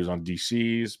 He was on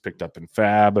DCs, picked up in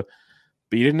Fab, but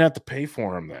you didn't have to pay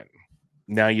for him then.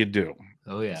 Now you do.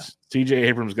 Oh, yeah. CJ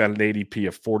Abrams got an ADP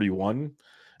of 41,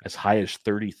 as high as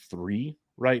 33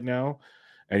 right now.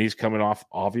 And he's coming off,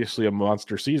 obviously, a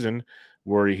monster season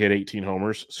where he hit 18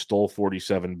 homers, stole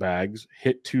 47 bags,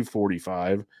 hit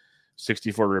 245,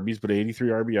 64 ribbies, but 83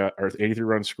 RBI or 83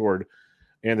 runs scored.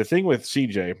 And the thing with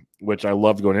CJ, which I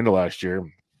loved going into last year,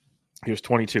 he was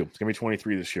 22. He's going to be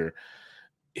 23 this year.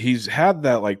 He's had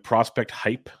that like prospect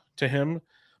hype to him,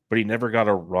 but he never got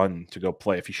a run to go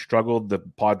play. If he struggled, the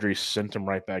Padres sent him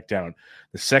right back down.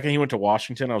 The second he went to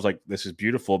Washington, I was like, this is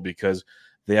beautiful because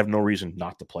they have no reason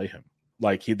not to play him.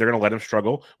 Like they're going to let him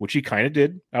struggle, which he kind of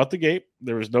did out the gate.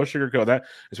 There was no sugarcoat that,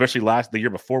 especially the year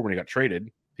before when he got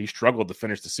traded. He struggled to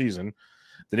finish the season.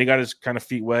 Then he got his kind of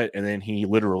feet wet, and then he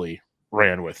literally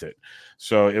ran with it.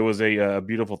 So it was a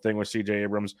beautiful thing with CJ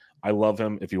Abrams. I love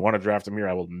him. If you want to draft him here,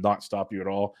 I will not stop you at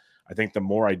all. I think the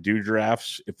more I do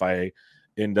drafts, if I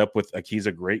end up with he's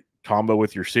a great combo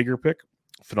with your Seager pick,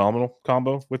 phenomenal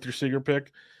combo with your Seager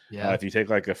pick. Yeah. If you take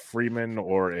like a Freeman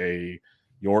or a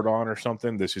Jordan or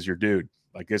something, this is your dude.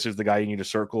 Like this is the guy you need to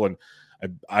circle. And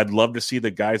I'd love to see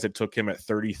the guys that took him at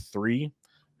 33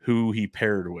 who he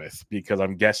paired with, because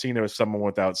I'm guessing it was someone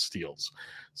without steals.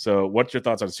 So what's your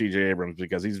thoughts on CJ Abrams?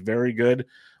 Because he's very good,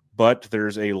 but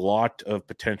there's a lot of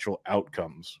potential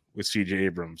outcomes with CJ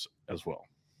Abrams as well.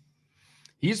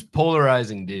 He's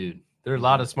polarizing, dude. There are a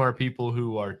lot of smart people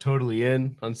who are totally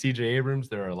in on CJ Abrams.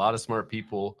 There are a lot of smart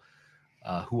people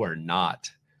who are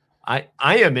not. I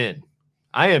am in.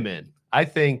 I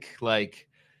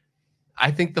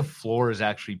think the floor is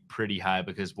actually pretty high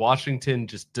because Washington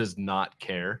just does not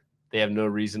care. They have no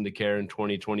reason to care in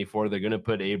 2024. They're going to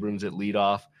put Abrams at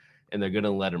leadoff, and they're going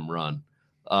to let him run.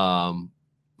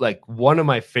 Like one of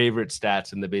my favorite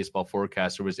stats in the Baseball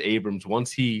Forecaster was Abrams.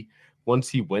 Once he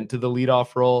went to the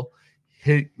leadoff role,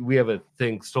 we have a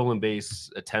thing, stolen base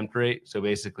attempt rate. So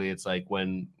basically it's like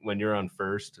when you're on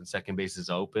first and second base is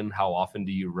open, how often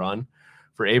do you run?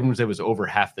 For Abrams, it was over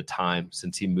half the time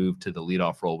since he moved to the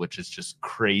leadoff role, which is just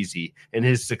crazy. And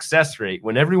his success rate,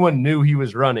 when everyone knew he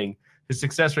was running, his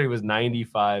success rate was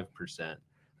 95%.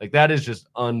 Like, that is just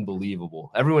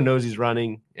unbelievable. Everyone knows he's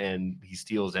running and he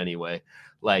steals anyway.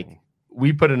 Like,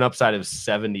 we put an upside of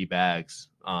 70 bags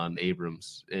on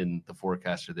Abrams in the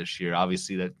forecaster this year.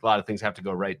 Obviously, that a lot of things have to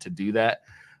go right to do that.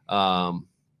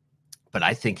 But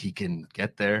I think he can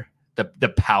get there. The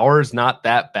power is not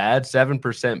that bad.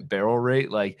 7% barrel rate.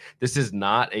 Like, this is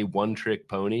not a one-trick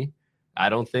pony. I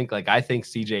don't think. Like, I think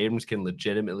CJ Abrams can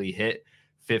legitimately hit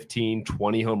 15,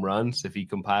 20 home runs if he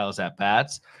compiles at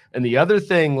bats. And the other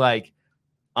thing, like,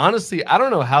 honestly, I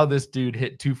don't know how this dude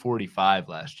hit 245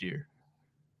 last year.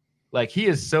 Like, he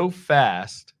is so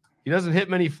fast. He doesn't hit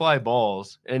many fly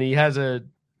balls, and he had a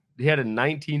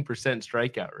 19%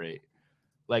 strikeout rate.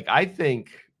 Like, I think,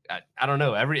 I don't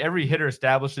know, every hitter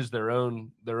establishes their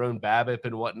own BABIP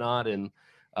and whatnot, and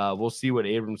we'll see what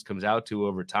Abrams comes out to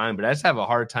over time. But I just have a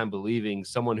hard time believing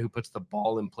someone who puts the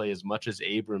ball in play as much as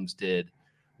Abrams did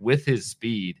with his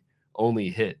speed only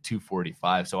hit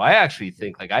 245. So I actually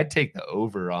think, like, I'd take the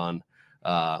over on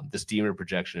the Steamer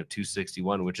projection of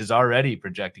 261, which is already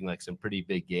projecting like some pretty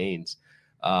big gains.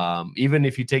 Even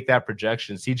if you take that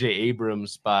projection, CJ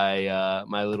Abrams by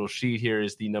my little sheet here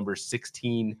is the number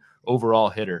 16 overall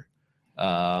hitter,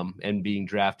 and being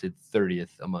drafted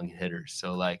 30th among hitters.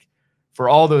 So, like, for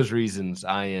all those reasons,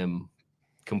 I am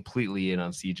completely in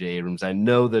on CJ Abrams. I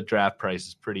know the draft price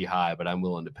is pretty high, but I'm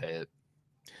willing to pay it.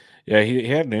 Yeah, he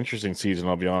had an interesting season,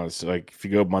 I'll be honest. Like, if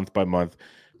you go month by month,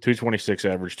 226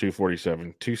 average,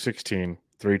 247, 216,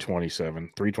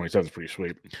 327. 327 is pretty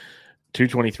sweet.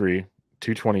 223,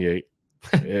 228.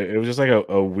 It was just like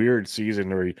a weird season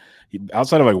where he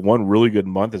outside of like one really good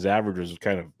month, his average was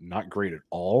kind of not great at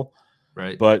all.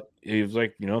 Right. But he was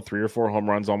like, 3 or 4 home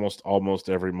runs almost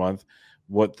every month.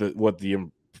 What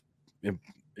the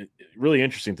really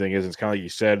interesting thing is, it's kind of like you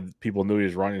said, people knew he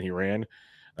was running, he ran.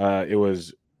 It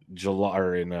was July,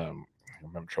 or in I'm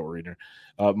trouble reading.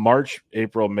 March,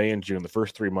 April, May, and June, the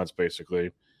first 3 months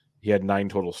basically, he had 9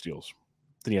 total steals.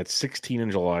 Then he had 16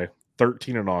 in July,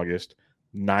 13 in August,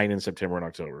 9 in September and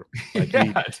October. Like,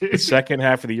 the second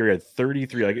half of the year, he had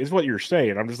 33. Like, it's what you're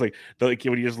saying. I'm just like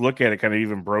when you just look at it, kind of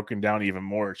even broken down even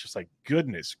more, it's just like,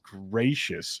 goodness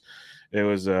gracious. It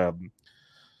was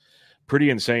pretty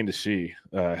insane to see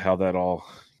how that all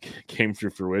came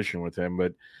through fruition with him.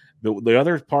 But the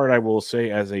other part I will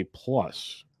say as a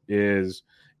plus is,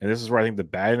 and this is where I think the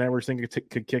batting average thing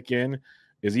could kick in,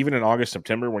 is even in August,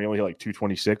 September, when he only hit like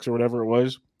 226 or whatever it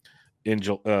was,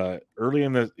 early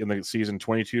in the season,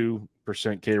 22%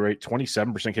 K rate,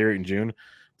 27% K rate in June.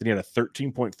 Then he had a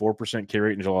 13.4% K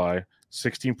rate in July,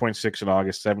 16.6 in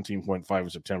August, 17.5 in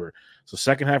September. So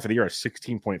second half of the year, a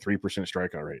 16.3%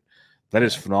 strikeout rate. That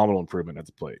is phenomenal improvement at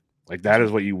the plate. Like, that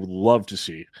is what you would love to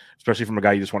see, especially from a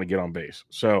guy you just want to get on base.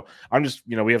 So I'm just,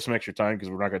 we have some extra time because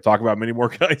we're not going to talk about many more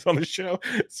guys on the show.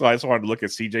 So I just wanted to look at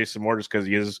CJ some more, just because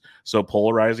he is so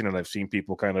polarizing, and I've seen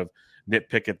people kind of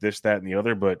nitpick at this, that, and the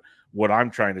other. But what I'm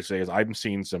trying to say is I'm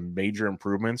seeing some major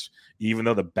improvements, even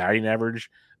though the batting average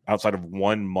outside of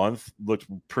 1 month looked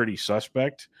pretty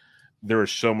suspect. There are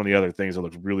so many other things that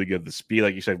look really good. The speed,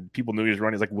 like you said, people knew he was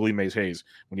running. It's like Willie Mays Hayes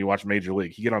when you watch Major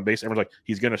League. He get on base, everyone's like,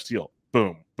 he's going to steal.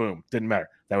 Boom, boom. Didn't matter.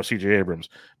 That was CJ Abrams.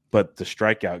 But the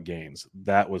strikeout gains,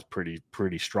 that was pretty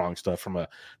strong stuff from a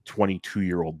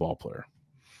 22-year-old ball player.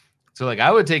 So, like,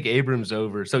 I would take Abrams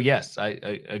over. So, yes, I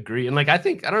agree. And, like, I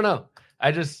think, I don't know.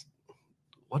 I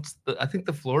think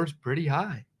the floor is pretty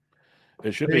high.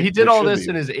 It should be. He did all this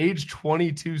in his age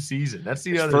 22 season. That's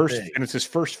the other thing. And it's his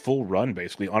first full run,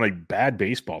 basically, on a bad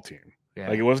baseball team. Yeah.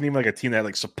 Like, it wasn't even like a team that had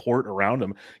like support around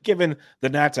him. Given the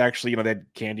Nats actually, they had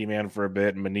Candyman for a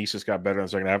bit, and Meneses got better in the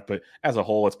second half. But as a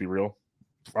whole, let's be real.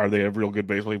 Are they a real good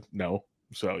baseball team? No.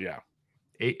 So, yeah.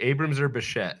 Abrams or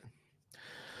Bichette?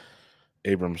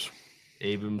 Abrams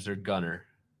or Gunnar?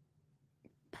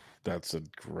 That's a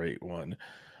great one.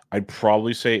 I'd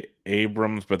probably say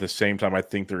Abrams, but at the same time, I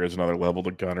think there is another level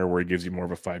to Gunnar where he gives you more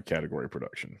of a 5-category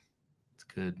production. It's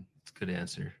good. It's a good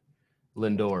answer.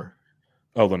 Lindor.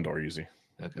 Oh, Lindor easy.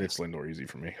 Okay. It's Lindor easy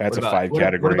for me. That's a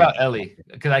 5-category. What about Elly?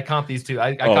 Because I comp these two.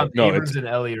 I comped Abrams and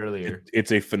Elly earlier.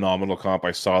 It's a phenomenal comp.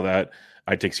 I saw that.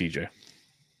 I'd take CJ.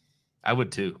 I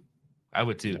would too.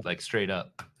 Like, straight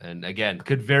up. And again,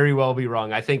 could very well be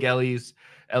wrong. I think Elly's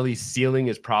ceiling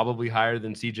is probably higher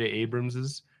than CJ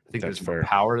Abrams's. I think there's more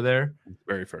power there.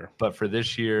 Very fair. But for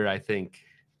this year, I don't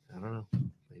know.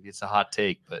 Maybe it's a hot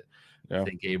take, but I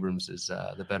think Abrams is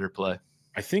the better play.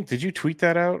 I think, did you tweet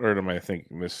that out, or am I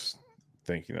misthinking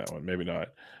that one? Maybe not.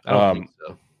 I don't think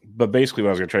so. But basically, what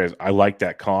I was going to try is I like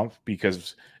that comp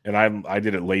because, and I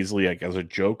did it lazily, like as a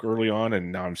joke early on,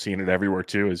 and now I'm seeing it everywhere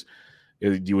too.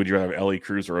 Would you rather have Elly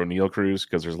Cruz or O'Neill Cruz?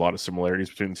 Because there's a lot of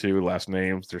similarities between the two, last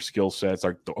names, their skill sets,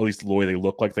 like at least the way they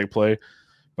look like they play.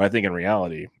 But I think in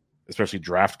reality, especially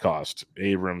draft cost,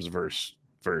 Abrams versus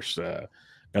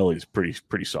Elly is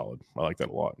pretty solid. I like that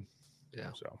a lot.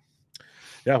 Yeah. So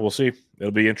yeah, we'll see.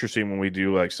 It'll be interesting when we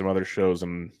do like some other shows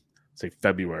in say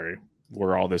February,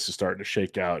 where all this is starting to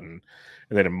shake out, and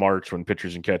then in March when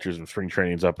pitchers and catchers and spring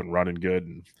training's up and running good,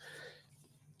 and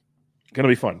gonna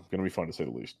be fun to say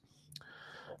the least.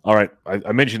 All right,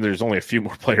 I mentioned there's only a few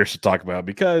more players to talk about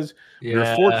because we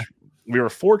were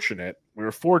fortunate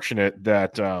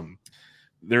that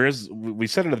we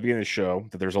said it at the beginning of the show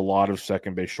that there's a lot of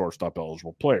second base, shortstop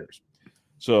eligible players.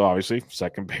 So obviously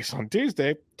second base on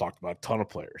Tuesday, talked about a ton of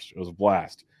players. It was a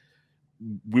blast.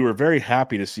 We were very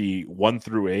happy to see 1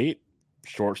 through 8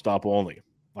 shortstop only.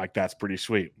 Like, that's pretty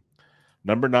sweet.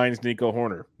 Number 9 is Nico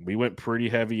Horner. We went pretty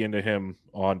heavy into him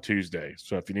on Tuesday.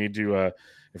 So if you need to,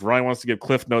 if Ryan wants to give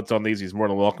cliff notes on these, he's more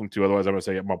than welcome to. Otherwise, I'm going to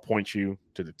say I'm going to point you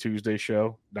to the Tuesday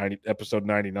show, episode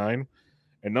 99.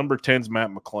 And number 10 is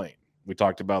Matt McClain. We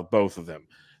talked about both of them.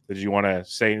 Did you want to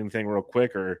say anything real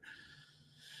quick, or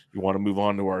you want to move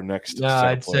on to our next? No,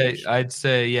 I'd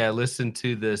say, yeah, listen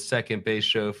to the second base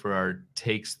show for our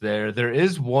takes there. There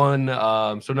is one.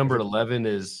 So number 11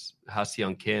 is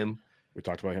Ha-Seong Kim. We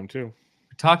talked about him too.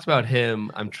 We talked about him.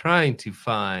 I'm trying to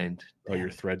find your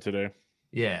thread today.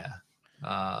 Yeah.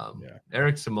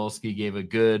 Eric Samolsky gave a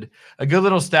good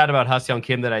little stat about Ha-Seong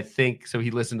Kim that I think, so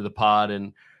he listened to the pod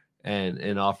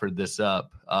and offered this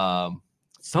up.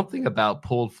 Something about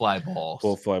pulled fly balls.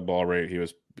 Pulled fly ball rate.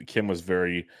 Kim was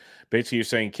very basically, you're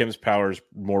saying Kim's power is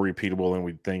more repeatable than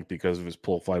we'd think because of his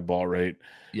pulled fly ball rate.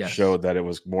 Yes. Showed that it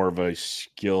was more of a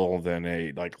skill than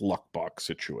a luck box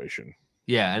situation.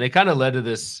 Yeah, and it kind of led to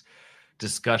this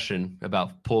discussion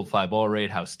about pulled fly ball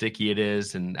rate, how sticky it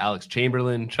is, and Alex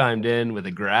Chamberlain chimed in with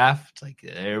a graph. It's like,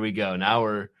 there we go. Now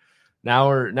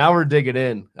we're digging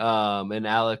in. And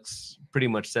Alex pretty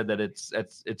much said that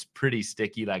it's pretty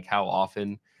sticky, like how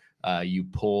often you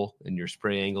pull in your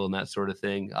spray angle and that sort of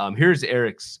thing. Here's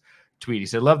Eric's tweet. He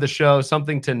said, "Love the show.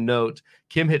 Something to note: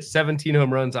 Kim hit 17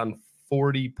 home runs on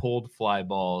 40 pulled fly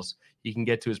balls. He can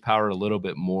get to his power a little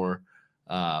bit more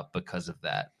because of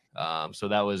that." So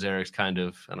that was Eric's kind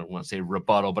of, I don't want to say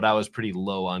rebuttal, but I was pretty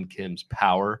low on Kim's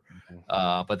power.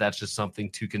 But that's just something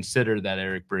to consider that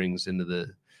Eric brings into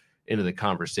the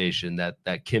conversation,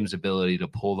 that Kim's ability to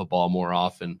pull the ball more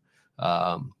often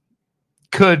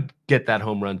could get that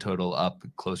home run total up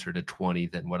closer to 20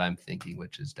 than what I'm thinking,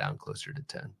 which is down closer to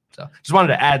 10. So just wanted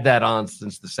to add that on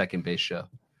since the second base show.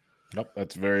 Nope,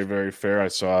 that's very, very fair. I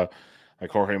saw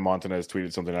Jorge Montanez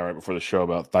tweeted something out right before the show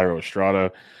about Thairo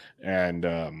Estrada and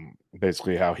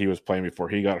basically how he was playing before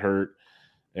he got hurt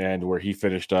and where he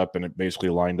finished up, and it basically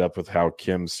lined up with how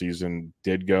Kim's season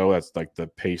did go. That's like the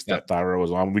pace that Thairo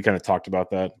was on. We kind of talked about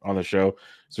that on the show.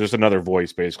 So just another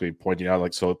voice basically pointing out,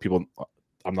 like, so people,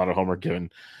 I'm not a homer, given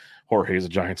Jorge's a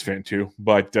Giants fan too,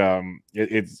 but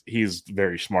he's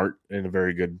very smart and a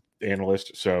very good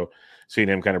analyst. So seeing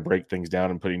him kind of break things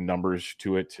down and putting numbers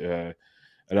to it,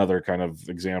 another kind of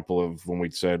example of when we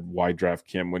said, why draft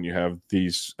Kim when you have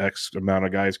these X amount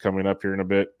of guys coming up here in a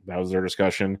bit. That was their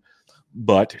discussion.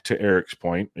 But to Eric's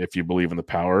point, if you believe in the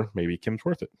power, maybe Kim's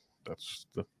worth it. That's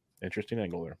the interesting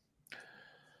angle there.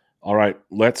 All right,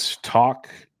 let's talk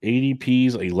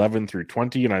ADPs 11 through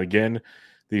 20. And again,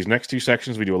 these next two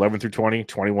sections, we do 11 through 20,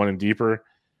 21 and deeper.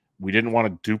 We didn't want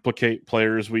to duplicate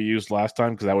players we used last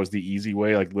time because that was the easy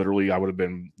way. Like, literally, I would have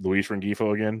been Luis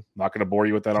Rengifo again. Not going to bore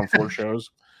you with that on 4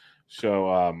 shows.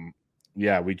 So,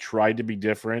 we tried to be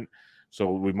different. So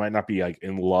we might not be like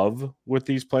in love with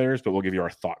these players, but we'll give you our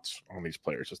thoughts on these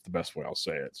players. That's the best way I'll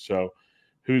say it. So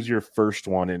who's your first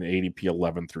one in ADP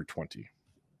 11 through 20?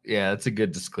 Yeah, that's a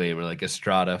good disclaimer. Like,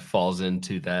 Estrada falls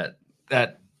into that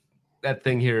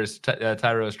thing here. Is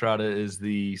Thairo Estrada is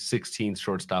the 16th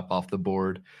shortstop off the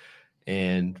board,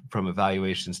 and from a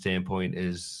valuation standpoint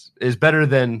is better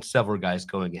than several guys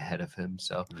going ahead of him.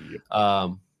 So,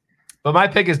 but my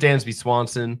pick is Dansby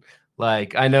Swanson.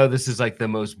 Like, I know this is like the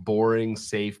most boring,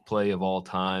 safe play of all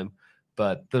time,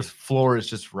 but the floor is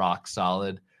just rock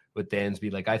solid with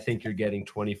Dansby. Like, I think you're getting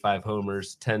 25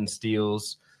 homers, 10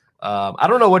 steals. I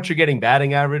don't know what you're getting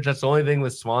batting average. That's the only thing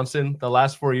with Swanson. The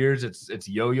last 4 years, it's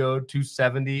yo-yo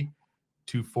 270,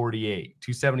 248,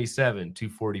 277,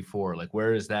 244. Like,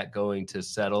 where is that going to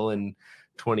settle in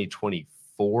 2024?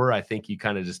 264. I think you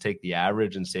kind of just take the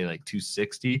average and say like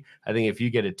 260. I think if you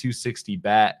get a 260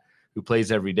 bat who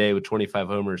plays every day with 25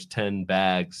 homers, 10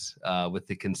 bags, with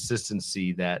the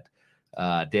consistency that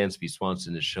Dansby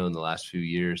Swanson has shown the last few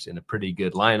years in a pretty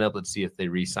good lineup. Let's see if they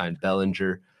re-sign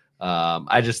Bellinger.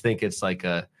 I just think it's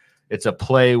a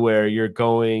play where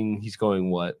he's going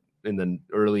what, in the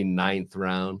early 9th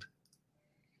round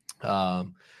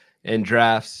in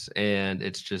drafts, and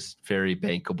it's just very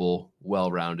bankable,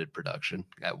 well-rounded production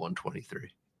at 123.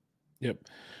 Yep.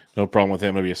 No problem with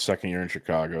him. Maybe a second year in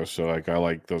Chicago. So I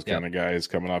like those kind of guys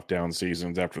coming off down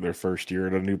seasons after their first year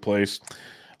at a new place.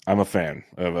 I'm a fan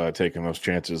of taking those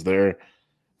chances there.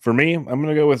 For me, I'm going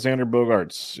to go with Xander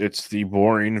Bogaerts. It's the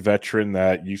boring veteran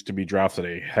that used to be drafted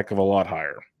a heck of a lot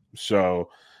higher. So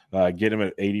get him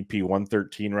at ADP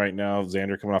 113 right now.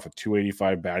 Xander coming off a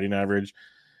 285 batting average.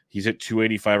 He's hit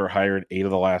 285 or higher in 8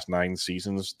 of the last 9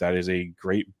 seasons. That is a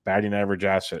great batting average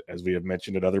asset, as we have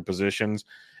mentioned at other positions.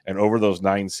 And over those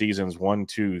 9 seasons, 1,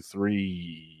 2,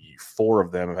 3, 4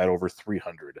 of them have had over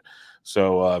 300.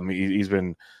 So he's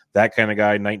been that kind of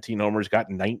guy. 19 homers, got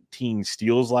 19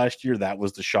 steals last year. That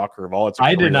was the shocker of all.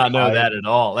 I did not know that at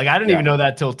all. Like, I didn't even know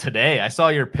that till today. I saw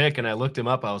your pick and I looked him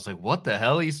up. I was like, what the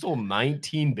hell? He stole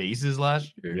 19 bases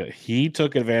last year. Yeah, he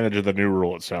took advantage of the new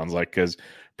rule, it sounds like, because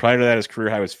prior to that, his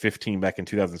career high was 15 back in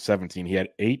 2017. He had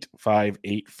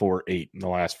 8.5848 in the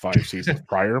last 5 seasons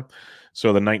prior.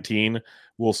 So the 19,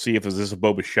 we'll see if is this a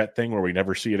Bo Bichette thing where we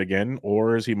never see it again,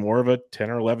 or is he more of a 10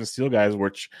 or 11 steal guys,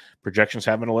 which projections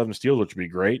have him 11 steals, which would be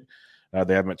great.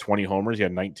 They have him at 20 homers. He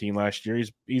had 19 last year.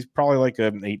 He's probably like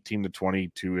an 18 to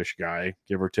 22-ish guy,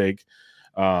 give or take.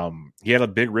 He had a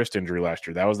big wrist injury last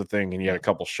year. That was the thing, and he had a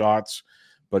couple shots,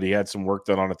 but he had some work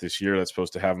done on it this year that's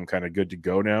supposed to have him kind of good to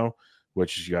go now,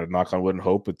 which you got to knock on wood and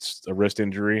hope it's a wrist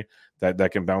injury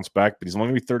that can bounce back. But he's only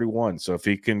going to be 31, so if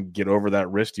he can get over that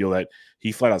wrist deal that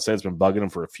he flat out said has been bugging him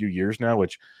for a few years now,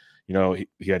 which, you know,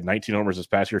 he had 19 homers this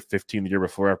past year, 15 the year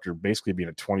before, after basically being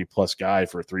a 20-plus guy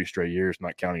for 3 straight years,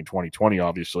 not counting 2020,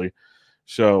 obviously.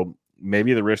 So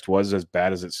maybe the wrist was as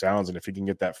bad as it sounds, and if he can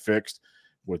get that fixed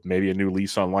with maybe a new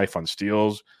lease on life on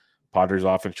steals, Padres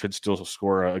offense should still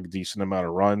score a decent amount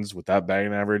of runs with that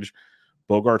batting average.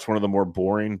 Bogart's one of the more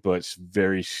boring but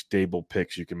very stable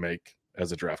picks you can make as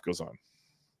the draft goes on.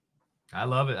 I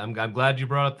love it. I'm glad you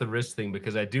brought up the wrist thing,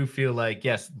 because I do feel like,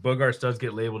 yes, Bogaerts does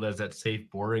get labeled as that safe,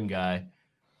 boring guy.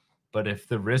 But if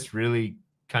the wrist really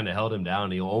kind of held him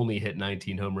down, he'll only hit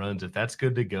 19 home runs. If that's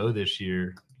good to go this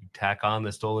year, you tack on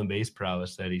the stolen base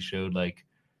prowess that he showed. Like,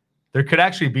 there could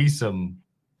actually be some,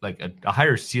 like a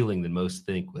higher ceiling than most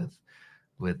think with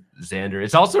Xander.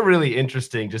 It's also really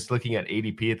interesting just looking at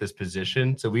ADP at this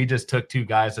position. So we just took 2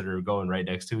 guys that are going right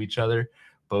next to each other,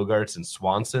 Bogaerts and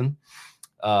Swanson.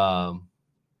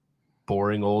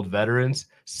 Boring old veterans.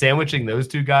 Sandwiching those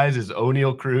 2 guys is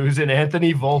O'Neal Cruz and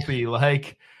Anthony Volpe.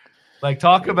 Like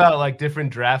talk about like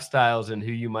different draft styles and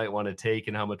who you might want to take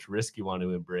and how much risk you want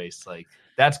to embrace. Like,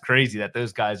 that's crazy that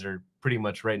those guys are pretty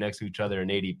much right next to each other in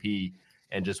ADP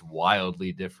and just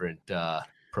wildly different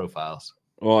profiles.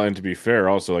 Well, and to be fair,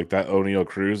 also, like that O'Neal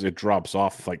Cruz, it drops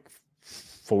off like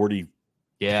 40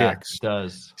 picks. It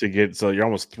does. To get, so you're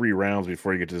almost 3 rounds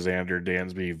before you get to Xander,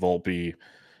 Dansby, Volpe,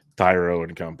 Tyro,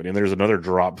 and company. And there's another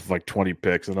drop of like 20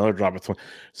 picks, another drop of 20.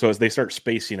 So as they start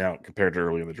spacing out compared to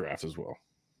early in the draft as well.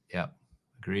 Yeah,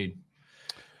 agreed.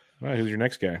 All right, who's your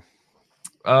next guy?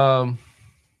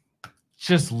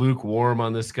 Just lukewarm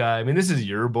on this guy. I mean, this is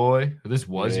your boy. This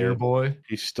was your boy.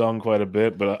 He stung quite a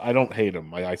bit, but I don't hate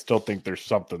him. I still think there's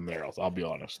something there. I'll be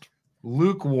honest.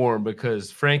 Lukewarm because,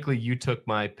 frankly, you took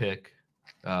my pick,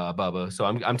 Bubba. So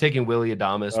I'm taking Willy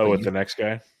Adames. Oh, with the next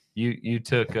guy? You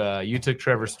took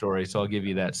Trevor Story, so I'll give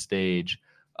you that stage.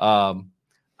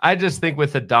 I just think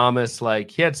with Adames, like,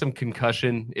 he had some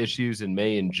concussion issues in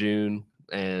May and June,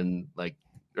 and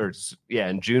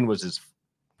and June was his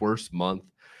worst month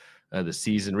of the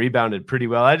season. Rebounded pretty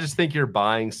well. I just think you're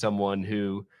buying someone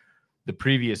who the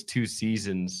previous 2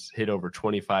 seasons hit over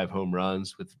 25 home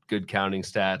runs with good counting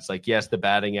stats. Like, yes, the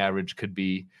batting average could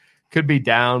be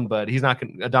down, but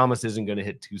Adames isn't going to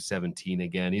hit 217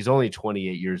 again. He's only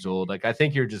 28 years old. Like, I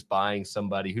think you're just buying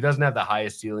somebody who doesn't have the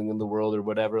highest ceiling in the world or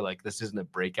whatever. Like, this isn't a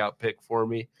breakout pick for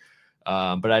me.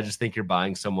 But I just think you're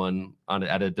buying someone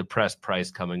at a depressed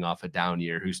price coming off a down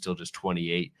year who's still just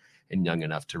 28 and young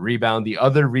enough to rebound. The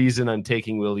other reason I'm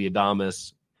taking Willy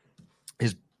Adames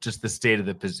is just the state of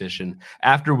the position.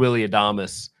 After Willy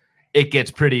Adames, it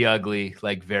gets pretty ugly,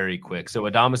 like, very quick. So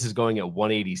Adames is going at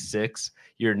 186.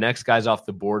 Your next guys off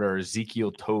the board are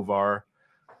Ezekiel Tovar,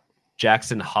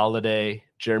 Jackson Holiday,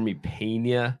 Jeremy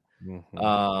Pena.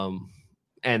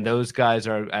 And those guys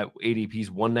are at ADPs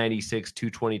 196,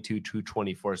 222,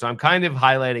 224. So I'm kind of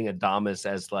highlighting Adames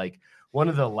as like one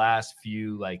of the last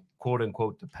few like quote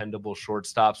unquote dependable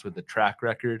shortstops with a track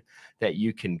record that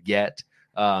you can get.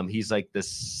 He's like the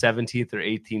 17th or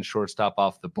 18th shortstop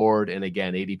off the board, and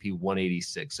again ADP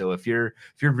 186. So if you're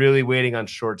really waiting on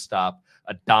shortstop,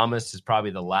 Adames is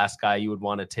probably the last guy you would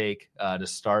want to take to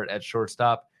start at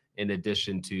shortstop, in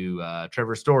addition to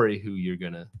Trevor Story, who you're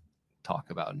gonna talk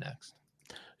about next.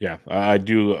 Yeah, I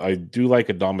do like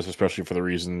Adames, especially for the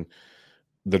reason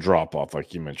the drop off,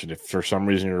 like you mentioned. If for some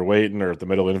reason you're waiting, or if the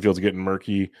middle infield's getting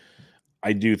murky,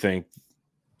 I do think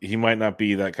he might not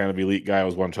be that kind of elite guy I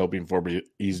was once hoping for, but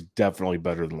he's definitely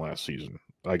better than last season.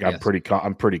 Like I'm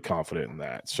pretty confident in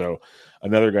that. So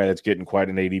another guy that's getting quite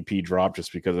an ADP drop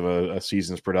just because of a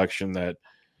season's production. That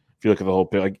if you look at the whole,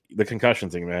 like the concussion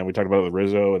thing, man, we talked about it with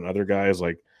Rizzo and other guys.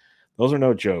 Like those are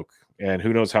no joke, and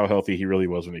who knows how healthy he really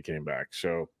was when he came back.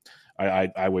 So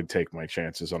I would take my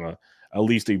chances on at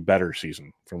least a better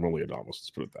season from Willie Adames.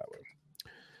 Let's put it that way.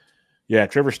 Yeah,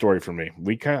 Trevor Story for me.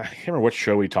 I can't remember what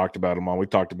show we talked about him on. We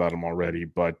talked about him already,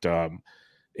 but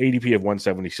ADP of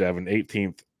 177,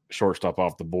 18th shortstop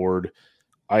off the board.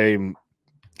 I am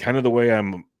kind of the way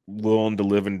I'm willing to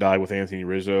live and die with Anthony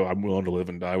Rizzo. I'm willing to live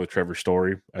and die with Trevor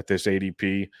Story at this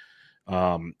ADP.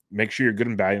 Make sure you're good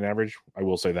in batting average. I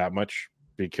will say that much,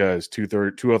 because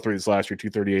 203 this last year,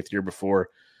 238 the year before.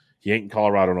 He ain't in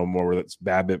Colorado no more, where that's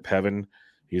BABIP heaven.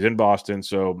 He's in Boston,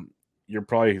 so you're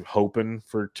probably hoping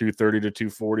for 230 to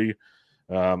 240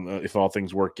 if all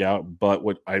things work out. But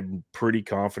what I'm pretty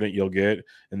confident you'll get,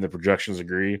 and the projections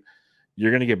agree,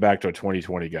 you're going to get back to a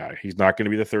 2020 guy. He's not going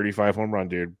to be the 35 home run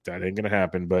dude. That ain't going to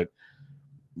happen, but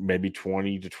maybe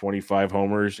 20 to 25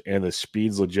 homers, and the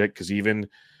speed's legit, because even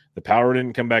the power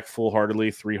didn't come back full-heartedly.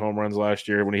 3 home runs last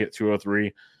year when he hit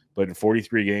 203, but in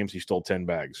 43 games, he stole 10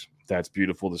 bags. That's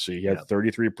beautiful to see. He had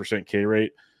 33% K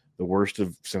rate, the worst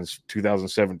of since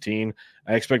 2017.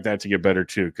 I expect that to get better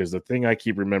too, because the thing I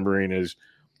keep remembering is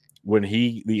when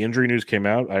the injury news came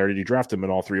out, I already drafted him in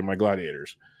all 3 of my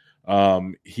gladiators.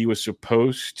 He was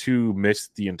supposed to miss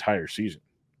the entire season.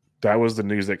 That was the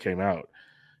news that came out.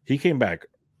 He came back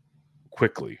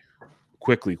quickly.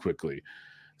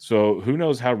 So who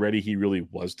knows how ready he really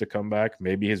was to come back.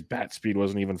 Maybe his bat speed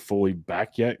wasn't even fully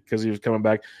back yet because he was coming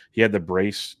back. He had the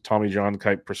brace Tommy John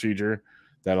type procedure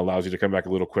that allows you to come back a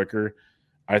little quicker.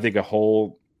 I think a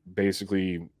whole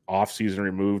basically off season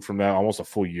removed from that, almost a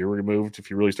full year removed, if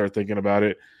you really start thinking about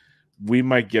it, we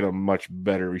should get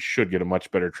a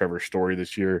much better Trevor Story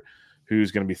this year,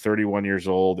 who's going to be 31 years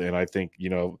old. And I think,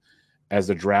 as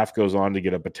the draft goes on, to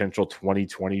get a potential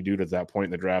 2020 dude at that point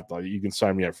in the draft, you can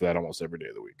sign me up for that almost every day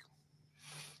of the week.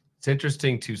 It's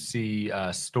interesting to see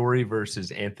Story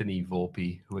versus Anthony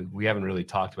Volpe, who we haven't really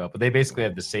talked about, but they basically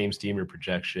have the same steamer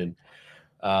projection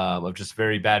of just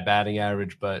very bad batting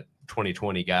average, but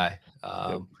 2020 guy.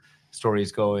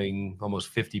 Story's going almost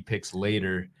 50 picks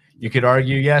later. You could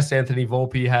argue, yes, Anthony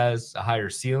Volpe has a higher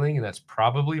ceiling, and that's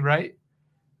probably right.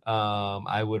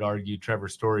 I would argue Trevor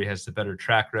Story has the better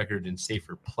track record and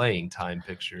safer playing time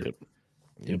picture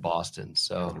in Boston.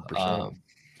 So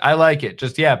I like it.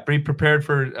 Just, be prepared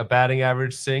for a batting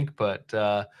average sink,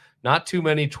 but not too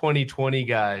many 2020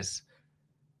 guys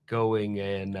going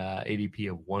in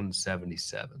ADP of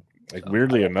 177.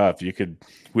 Weirdly enough,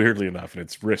 and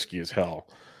it's risky as hell,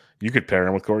 you could pair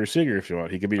him with Corey Seager if you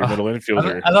want. He could be your middle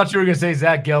infielder. I thought you were going to say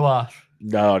Zach Geloff.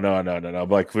 No.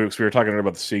 Like we were talking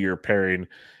about the Seager pairing,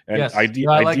 and yes, I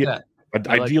like that.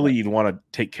 Ideally, you'd want to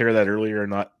take care of that earlier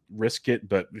and not risk it.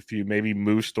 But if you maybe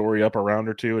move Story up a round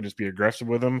or two and just be aggressive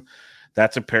with him,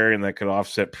 that's a pairing that could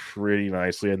offset pretty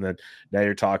nicely. And then now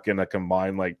you're talking a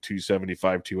combined like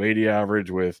 275, 280 average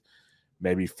with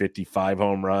maybe 55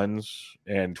 home runs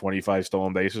and 25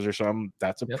 stolen bases or something.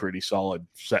 That's a pretty solid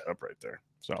setup right there.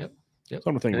 So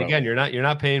something to think about. Again, you're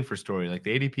not paying for Story. Like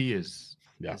the ADP is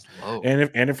low.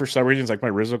 And if for some reason, it's like my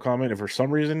Rizzo comment, if for some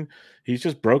reason he's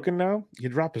just broken now, you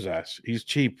drop his ass. He's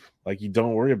cheap. Like, you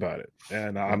don't worry about it.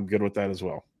 And I'm good with that as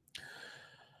well.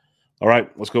 All right,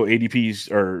 let's go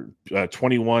ADPs or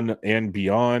 21 and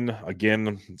beyond.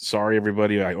 Again, sorry,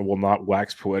 everybody. I will not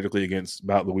wax poetically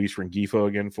about Luis Rengifo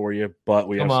again for you, but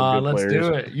we have some good players. Let's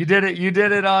do it. You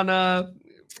did it on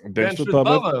Bench with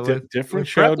Bubba, different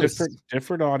show,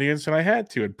 different audience, and I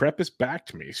had to. And Prepis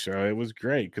backed me, so it was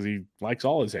great because he likes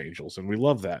all his Angels, and we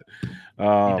love that.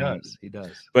 He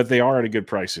does. But they are at a good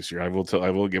price this year. I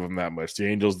will give them that much. The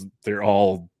Angels, they're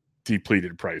all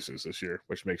depleted prices this year,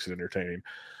 which makes it entertaining.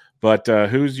 But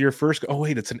who's your first? Oh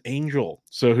wait, it's an Angel.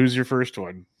 So who's your first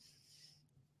one?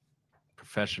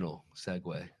 Professional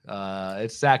segue.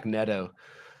 It's Zach Neto.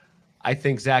 I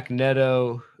think Zach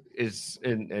Neto is,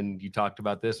 and you talked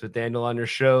about this with Daniel on your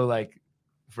show, like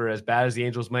for as bad as the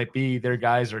Angels might be, their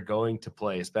guys are going to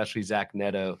play, especially Zach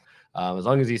Neto, as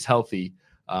long as he's healthy.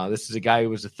 This is a guy who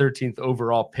was a 13th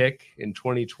overall pick in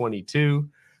 2022,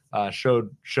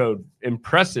 showed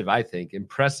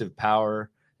impressive power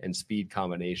and speed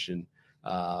combination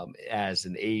as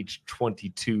an age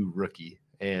 22 rookie.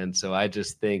 And so I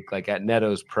just think like at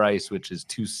Neto's price, which is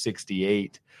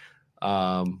 268,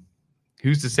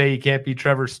 who's to say he can't be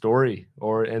Trevor Story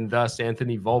and thus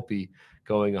Anthony Volpe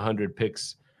going 100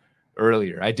 picks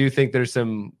earlier. I do think there's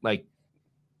some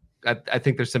I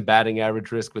think there's some batting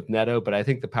average risk with Neto, but I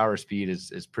think the power speed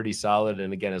is pretty solid.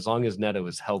 And again, as long as Neto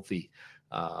is healthy,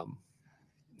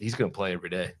 he's going to play every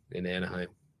day in Anaheim.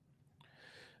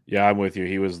 Yeah, I'm with you.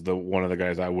 He was one of the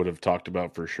guys I would have talked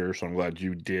about for sure. So I'm glad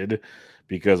you did,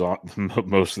 because on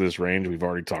most of this range we've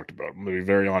already talked about. I'm going to be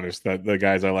very honest that the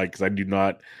guys I like, because I do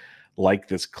not like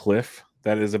this cliff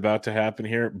that is about to happen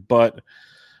here. But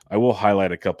I will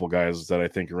highlight a couple guys that I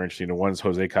think are interesting. One's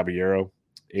Jose Caballero,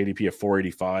 ADP of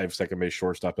 485, second base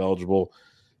shortstop eligible.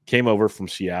 Came over from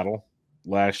Seattle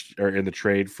in the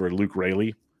trade for Luke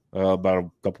Raley about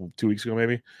 2 weeks ago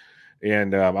maybe.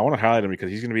 And I want to highlight him because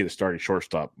he's going to be the starting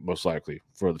shortstop most likely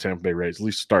for the Tampa Bay Rays, at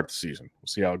least start the season. We'll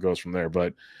see how it goes from there.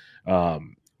 But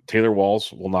Taylor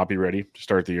Walls will not be ready to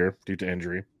start the year due to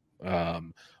injury.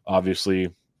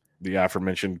 Obviously, the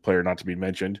aforementioned player not to be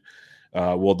mentioned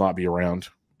will not be around.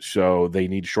 So they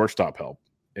need shortstop help.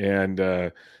 And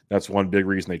that's one big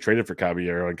reason they traded for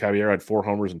Caballero. And Caballero had 4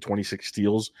 homers and 26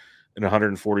 steals in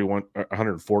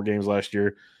 104 games last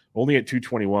year. Only at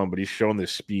 221, but he's shown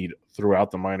this speed throughout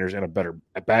the minors and a better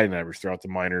batting average throughout the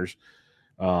minors.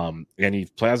 And he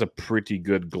has a pretty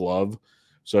good glove.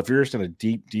 So if you're just in a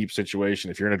deep situation,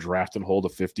 if you're in a draft and hold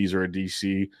of 50s or a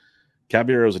DC,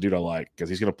 Caballero is a dude I like because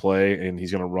he's going to play and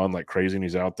he's going to run like crazy and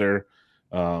he's out there.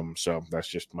 So that's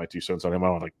just my 2 cents on him.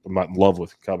 I'm not in love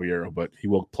with Caballero, but he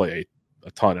will play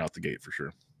a ton out the gate for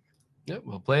sure. Yep,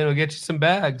 well, playing will get you some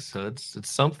bags, so it's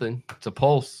something. It's a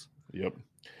pulse. Yep.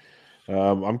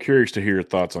 I'm curious to hear your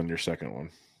thoughts on your second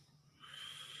one.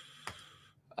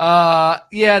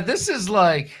 Yeah, this is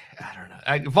like, I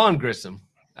don't know, Vaughn Grissom,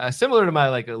 similar to my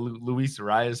Luis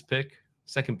Arias pick,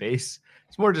 second base.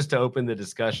 It's more just to open the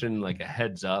discussion, like a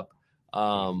heads up.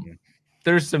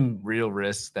 There's some real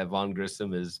risks that Vaughn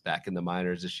Grissom is back in the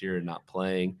minors this year and not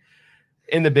playing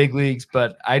in the big leagues.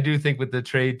 But I do think with the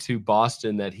trade to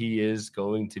Boston that he is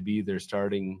going to be their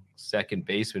starting second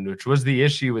baseman, which was the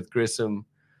issue with Grissom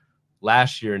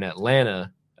last year in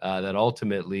Atlanta, that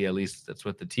ultimately, at least that's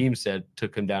what the team said,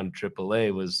 took him down to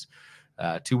AAA was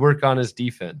to work on his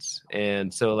defense.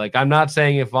 And so, I'm not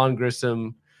saying if Vaughn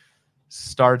Grissom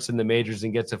starts in the majors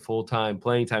and gets a full-time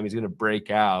playing time, he's going to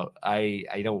break out. I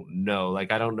don't know. I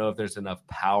don't know if there's enough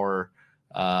power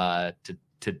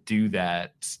to do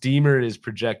that. Steamer is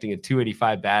projecting a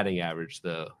 285 batting average,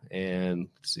 though. And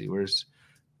let's see, where's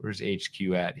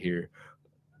HQ at here?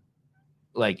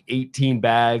 18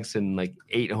 bags and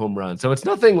 8 home runs. So it's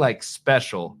nothing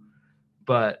special,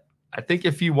 but I think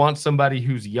if you want somebody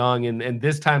who's young and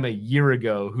this time a year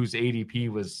ago, whose ADP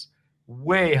was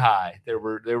way high, there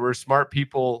were smart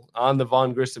people on the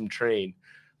Vaughn Grissom train.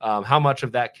 How much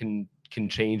of that can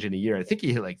change in a year? I think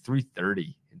he hit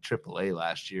 330 in AAA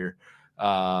last year.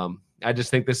 I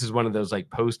just think this is one of those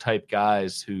post type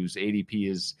guys whose ADP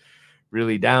is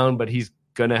really down, but he's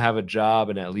going to have a job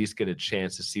and at least get a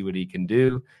chance to see what he can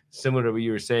do. Similar to what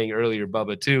you were saying earlier,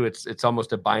 Bubba, too, it's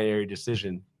almost a binary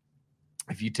decision.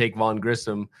 If you take Vaughn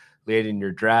Grissom late in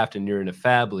your draft and you're in a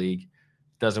fab league,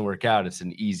 doesn't work out, it's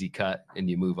an easy cut and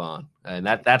you move on. And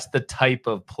that's the type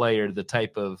of player, the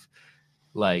type of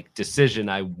decision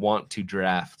I want to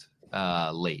draft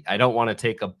late. I don't want to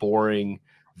take a boring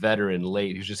veteran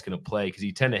late who's just going to play, because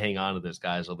you tend to hang on to those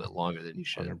guys a little bit longer than you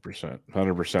should.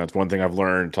 100%. It's one thing I've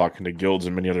learned talking to Guilds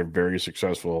and many other very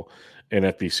successful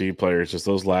NFBC players, just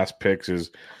those last picks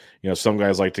is, some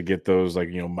guys like to get those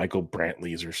Michael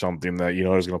Brantleys or something that,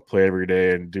 is going to play every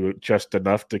day and do just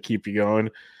enough to keep you going.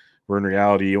 Where in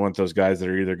reality, you want those guys that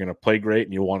are either going to play great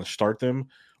and you want to start them,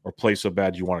 or play so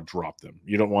bad you want to drop them.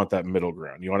 You don't want that middle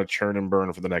ground. You want to churn and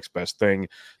burn for the next best thing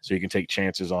so you can take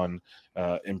chances on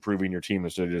improving your team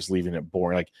instead of just leaving it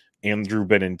boring. Andrew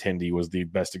Benintendi was the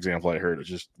best example I heard. It's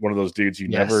just one of those dudes you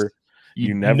never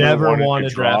want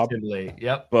to draft him late.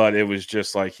 Yep. But it was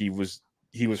just he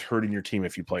was hurting your team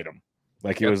if you played him.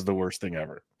 It was the worst thing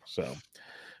ever. So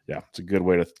yeah, it's a good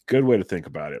way to think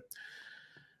about it.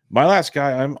 My last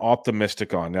guy I'm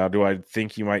optimistic on. Now, do I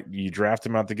think you draft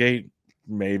him out the gate?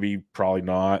 maybe, probably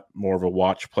not. More of a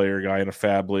watch player guy in a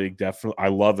fab league. Definitely, I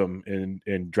love him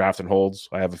in draft and holds.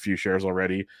 I have a few shares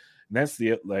already, and that's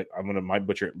might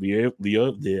butcher it.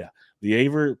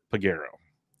 Liever Pagero.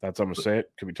 That's how I'm gonna say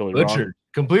it. Could be totally Butchered, wrong.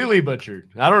 completely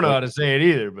butchered. I don't know how to say it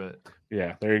either, but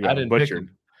yeah, there you go. I didn't Butchered. pick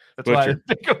him. That's why I didn't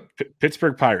pick him.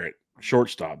 Pittsburgh Pirate,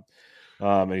 shortstop.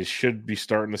 And he should be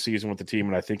starting the season with the team,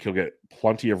 and I think he'll get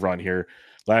plenty of run here.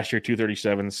 Last year,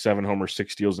 237, 7 homers,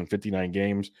 6 steals in 59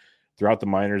 games. Throughout the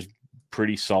minors,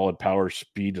 pretty solid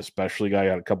speed, especially guy.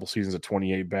 Had a couple seasons of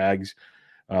 28 bags.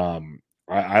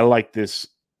 I like this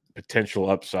potential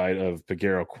upside of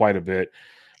Pagero quite a bit.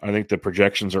 I think the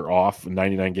projections are off. In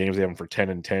 99 games, they have him for 10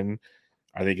 and 10.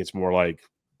 I think it's more like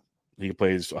he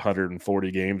plays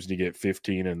 140 games and you get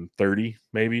 15 and 30,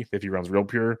 maybe, if he runs real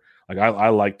pure. Like I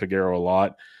like Pagero a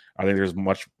lot. I think there's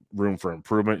much room for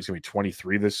improvement. He's going to be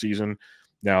 23 this season.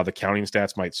 Now, the counting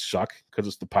stats might suck because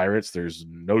it's the Pirates. There's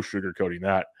no sugarcoating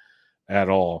that at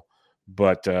all.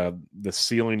 But the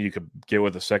ceiling you could get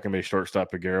with a second base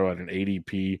shortstop Pagero at an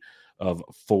ADP of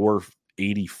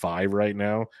 485 right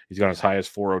now. He's got as high as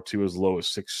 402, as low as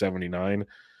 679.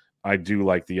 I do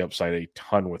like the upside a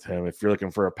ton with him. If you're looking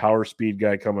for a power speed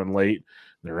guy coming late,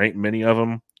 there ain't many of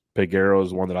them. Pagero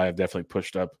is one that I have definitely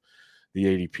pushed up the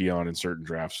ADP on in certain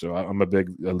drafts. So I'm a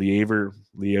big Liever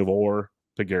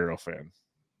Pagero fan.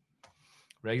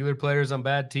 Regular players on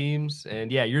bad teams,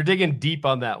 and yeah, you're digging deep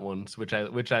on that one, which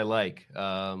I like.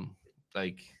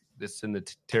 Like this in the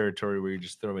territory where you're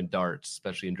just throwing darts,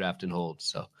 especially in draft and hold.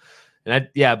 So, and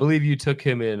I believe you took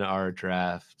him in our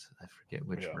draft. I forget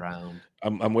which round.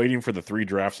 I'm waiting for the 3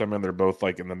 drafts I'm in. They're both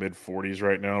like in the mid 40s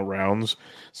right now, rounds,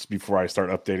 before I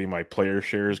start updating my player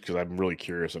shares, because I'm really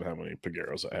curious on how many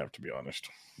Pageros I have, to be honest.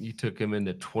 You took him in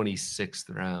the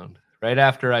 26th round, right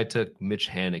after I took Mitch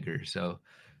Haniger. So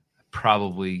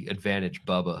probably advantage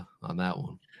Bubba on that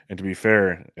one. And to be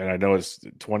fair, and I know it's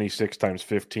 26 times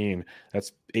 15,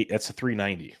 that's a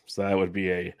 390. So that would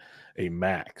be a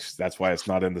max. That's why it's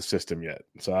not in the system yet.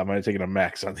 So I might have taken a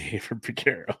max on the for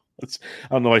Pagero. I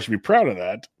don't know. I should be proud of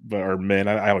that, but our men,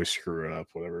 I always screw it up.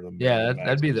 Whatever.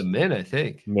 That'd be the men, I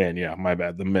think. Men, yeah, my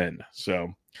bad. The men.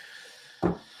 So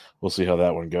we'll see how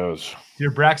that one goes.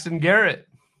 You're Braxton Garrett.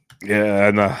 Yeah,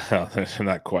 no,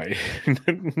 not quite,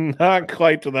 not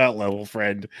quite to that level,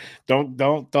 friend. Don't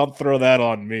throw that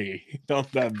on me.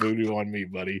 Don't that voodoo on me,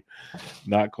 buddy.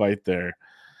 Not quite there.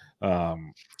 All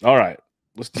right,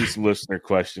 let's do some listener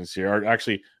questions here. Or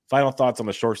actually, final thoughts on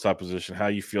the shortstop position. How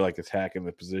you feel like attacking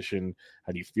the position?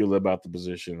 How do you feel about the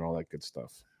position and all that good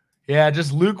stuff? Yeah,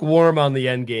 just lukewarm on the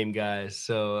end game, guys.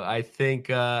 So I think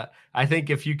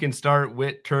if you can start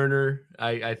Witt Turner,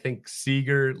 I think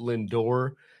Seager,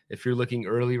 Lindor. If you're looking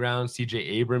early rounds, CJ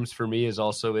Abrams for me is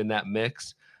also in that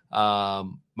mix.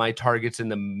 My targets in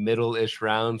the middle-ish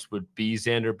rounds would be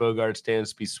Xander Bogaerts,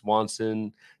 Dansby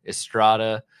Swanson,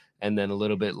 Estrada, and then a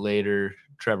little bit later,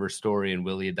 Trevor Story and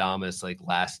Willy Adames, like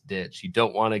last ditch. You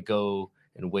don't want to go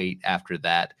and wait after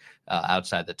that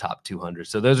outside the top 200.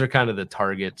 So those are kind of the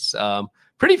targets.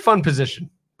 Pretty fun position.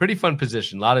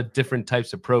 A lot of different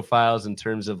types of profiles in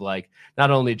terms of like not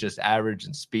only just average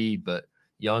and speed, but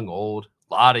young, old.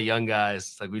 A lot of young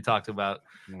guys, like we talked about.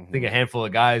 I think a handful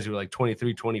of guys who are like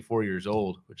 23, 24 years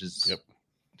old, which is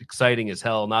exciting as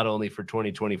hell, not only for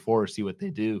 2024, see what they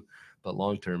do, but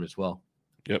long-term as well.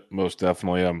 Yep, most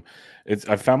definitely.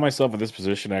 I found myself in this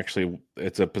position. Actually,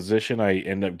 it's a position I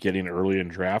end up getting early in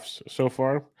drafts so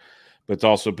far, but it's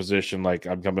also a position like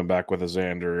I'm coming back with a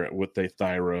Xander, with a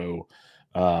Thyro.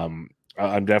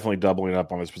 I'm definitely doubling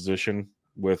up on this position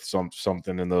with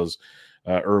something in those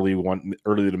early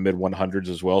to mid 100s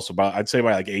as well. So I'd say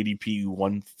by like ADP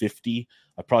 150,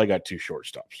 I probably got 2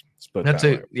 shortstops. That's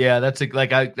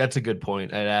a good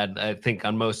point. I'd add, I think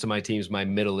on most of my teams, my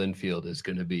middle infield is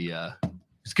going to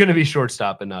be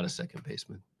shortstop and not a second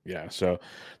baseman. Yeah, so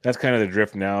that's kind of the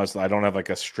drift now. Is I don't have like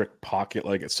a strict pocket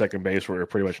like at second base where you're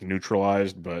pretty much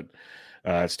neutralized, but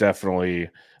it's definitely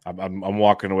I'm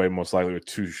walking away most likely with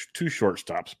two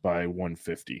shortstops by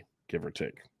 150, give or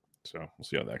take. So we'll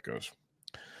see how that goes.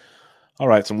 All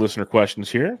right, some listener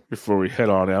questions here before we head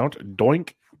on out.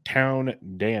 Doink Town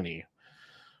Danny.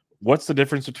 What's the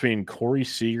difference between Corey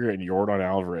Seager and Yordan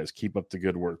Alvarez? Keep up the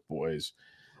good work, boys.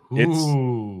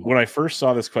 When I first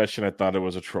saw this question, I thought it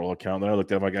was a troll account. Then I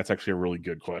looked at it, I'm like, that's actually a really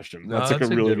good question. That's a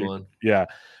really good one. Yeah,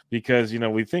 because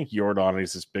we think Yordan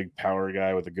is this big power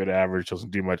guy with a good average,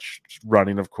 doesn't do much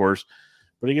running, of course,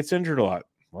 but he gets injured a lot.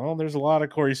 Well, there's a lot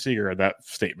of Corey Seager in that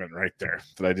statement right there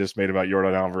that I just made about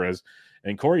Yordan Alvarez.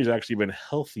 And Corey's actually been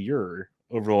healthier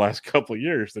over the last couple of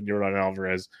years than Yordan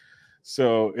Alvarez.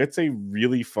 So it's a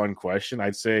really fun question.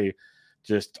 I'd say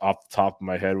just off the top of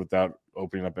my head without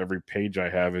opening up every page I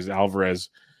have, is Alvarez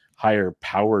higher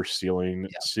power ceiling.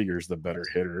 Yep. Seager's the better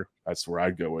hitter. That's where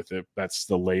I'd go with it. That's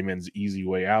the layman's easy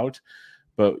way out.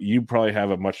 But you probably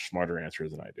have a much smarter answer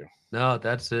than I do. No,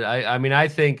 that's it. I mean, I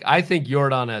think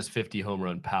Yordan has 50 home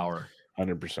run power.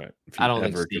 100%. I don't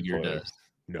think Seager does.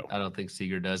 No, I don't think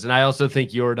Seager does. And I also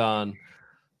think Yordan,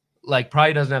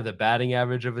 probably doesn't have the batting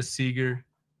average of a Seager,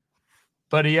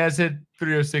 but he has hit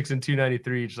 306 and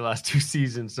 293 each the last 2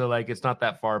 seasons. So, it's not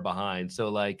that far behind.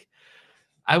 So,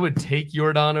 I would take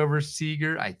Yordan over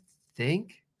Seager, I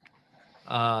think.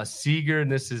 Seager,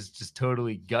 and this is just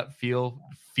totally gut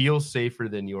feels safer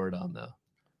than Yordan, though.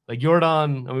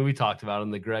 Yordan, I mean, we talked about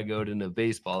him, the Greg Oden of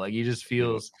baseball. He just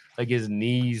feels like his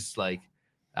knees, I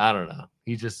don't know.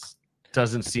 He just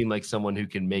doesn't seem like someone who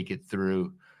can make it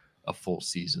through a full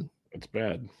season. It's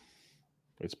bad.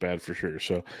 It's bad for sure.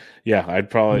 So, yeah, I'd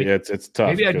probably it's tough.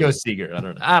 Maybe I'd go Seager.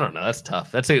 I don't know. That's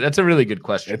tough. That's a really good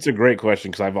question. It's a great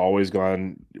question because I've always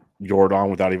gone Yordan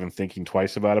without even thinking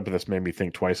twice about it, but this made me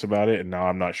think twice about it, and now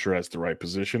I'm not sure that's the right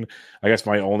position. I guess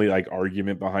my only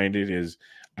argument behind it is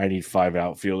I need 5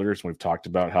 outfielders. We've talked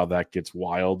about how that gets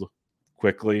wild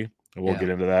quickly, and we'll get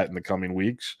into that in the coming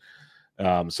weeks.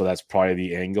 So that's probably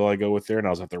the angle I go with there, and I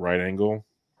was at the right angle.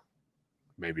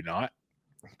 Maybe not,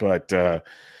 but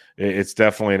it's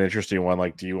definitely an interesting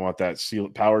one. Do you want that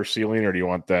power ceiling, or do you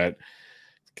want that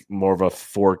more of a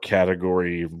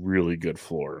 4-category really good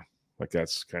floor?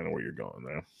 That's kind of where you're going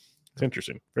there. It's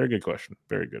interesting. Very good question.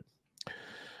 Very good.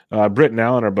 Britton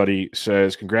Allen, our buddy,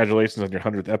 says, congratulations on your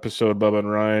 100th episode, Bubba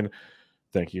and Ryan.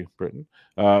 Thank you, Britton.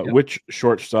 Which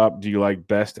shortstop do you like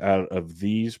best out of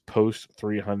these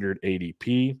post-300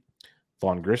 ADP?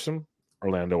 Vaughn Grissom,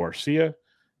 Orlando Arcia,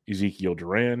 Ezekiel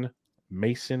Duran,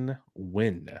 Mason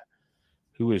Wynn.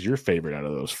 Who is your favorite out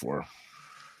of those 4?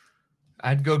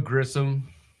 I'd go Grissom.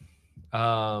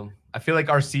 I feel like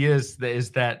Arcia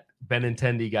is that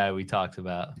Benintendi guy we talked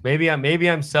about. Maybe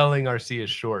I'm selling Arcia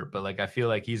short, but I feel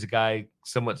like he's a guy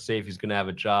somewhat safe. He's going to have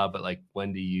a job, but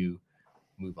when do you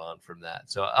move on from that?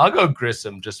 So I'll go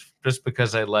Grissom just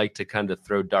because I like to kind of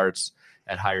throw darts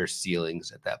at higher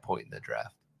ceilings at that point in the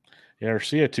draft. Yeah,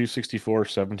 Arcia 264,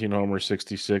 17 homers,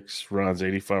 66 runs,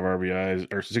 85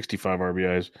 RBIs or 65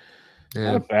 RBIs. Yeah.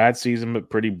 Not a bad season, but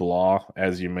pretty blah,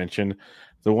 as you mentioned.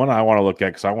 The one I want to look at,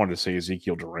 because I wanted to say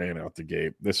Ezekiel Duran out the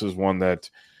gate. This is one that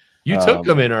you took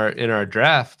him in our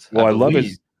draft. Well, I love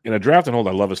his in a draft and hold.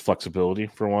 I love his flexibility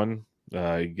for one.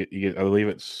 You get I believe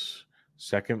it's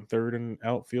second, third in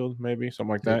outfield, maybe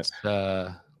something like that.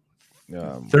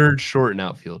 It's, third short in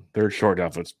outfield. Third short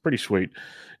outfield. It's pretty sweet.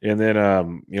 And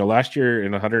then last year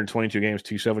in 122 games,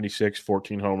 276,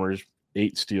 14 homers,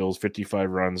 8 steals, 55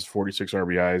 runs, 46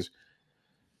 RBIs.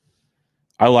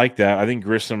 I like that. I think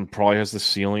Grissom probably has the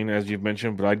ceiling, as you've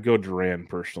mentioned, but I'd go Duran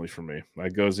personally for me.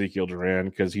 I'd go Ezekiel Duran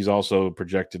because he's also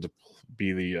projected to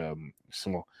be the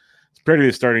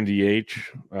starting DH,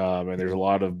 and there's a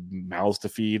lot of mouths to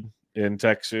feed in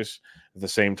Texas. At the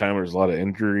same time, there's a lot of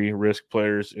injury risk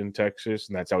players in Texas,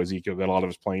 and that's how Ezekiel got a lot of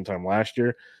his playing time last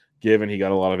year, given he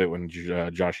got a lot of it when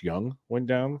Josh Young went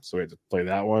down, so he had to play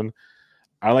that one.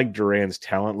 I like Duran's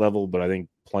talent level, but I think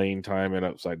playing time and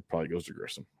upside probably goes to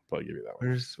Grissom. Probably give you that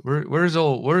one.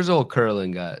 Where's old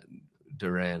Curlin got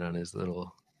Duran on his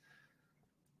little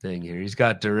thing here? He's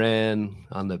got Duran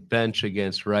on the bench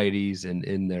against righties and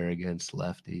in there against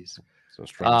lefties. So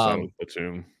strong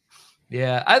platoon.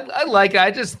 Yeah, I like it. I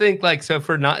just think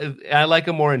I like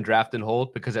him more in draft and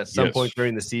hold because at some point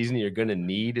during the season you're going to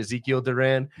need Ezekiel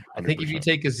Duran. 100%. I think if you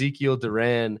take Ezekiel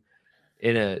Duran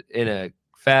in a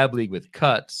fab league with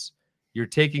cuts, you're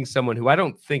taking someone who I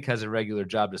don't think has a regular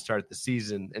job to start the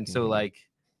season. And so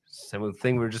some of the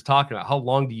thing we were just talking about, how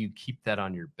long do you keep that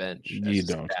on your bench? You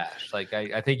don't. Stash?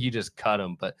 I think you just cut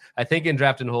him. But I think in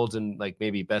draft and holds and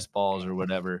maybe best balls or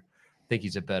whatever, I think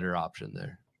he's a better option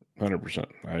there. 100%.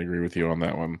 I agree with you on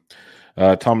that one.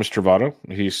 Thomas Travato,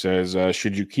 he says,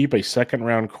 should you keep a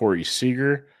second-round Corey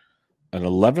Seager, an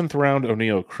 11th-round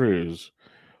O'Neill Cruz,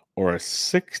 or a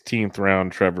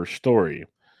 16th-round Trevor Story?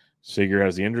 Seager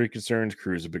has the injury concerns.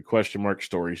 Cruz a big question mark.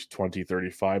 Story's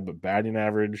 20-35, but batting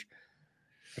average.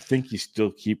 I think you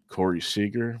still keep Corey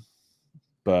Seager,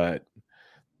 but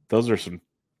that's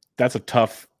a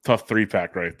tough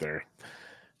 3-pack right there.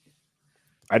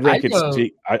 I'd rank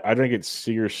it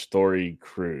Seager, Story,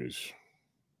 Cruz.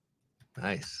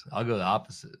 Nice. I'll go the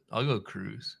opposite. I'll go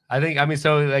Cruz.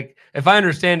 If I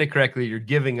understand it correctly, you're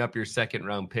giving up your second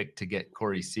round pick to get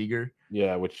Corey Seager.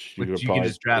 Yeah, which you can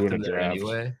just draft him there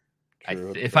anyway.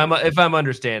 If I'm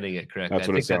understanding it correctly, I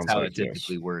think that's how it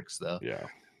typically works, though. Yeah.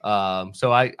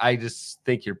 So I just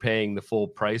think you're paying the full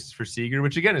price for Seager,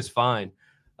 which again is fine.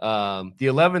 The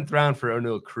 11th round for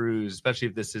O'Neal Cruz, especially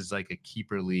if this is like a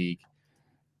keeper league,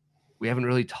 we haven't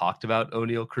really talked about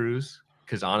O'Neal Cruz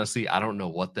because honestly, I don't know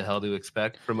what the hell to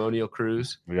expect from O'Neal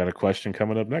Cruz. We got a question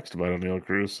coming up next about O'Neal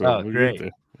Cruz. So great.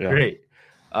 Great.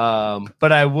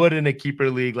 But I would in a keeper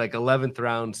league, like 11th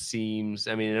round seems,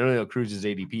 I mean, O'Neal Cruz's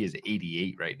ADP is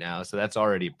 88 right now. So that's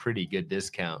already a pretty good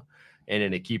discount. And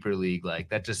in a keeper league, like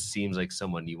that just seems like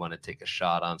someone you want to take a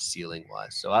shot on ceiling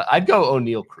wise. So I'd go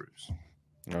O'Neal Cruz.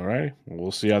 All right.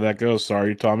 We'll see how that goes.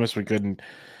 Sorry, Thomas. We couldn't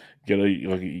get a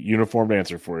uniformed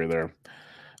answer for you there.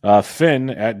 Finn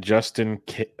at Justin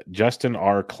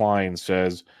R. Klein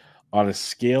says, on a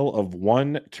scale of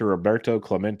 1 to Roberto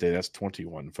Clemente, that's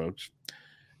 21, folks,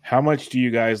 how much do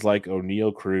you guys like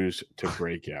O'Neal Cruz to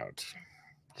break out?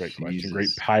 Great question. Great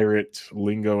pirate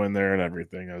lingo in there and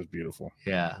everything. That was beautiful.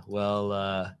 Yeah.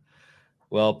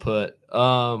 Well put.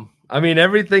 I mean,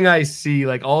 everything I see,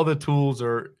 like all the tools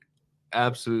are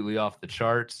absolutely off the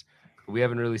charts. We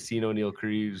haven't really seen O'Neal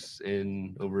Cruz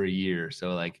in over a year.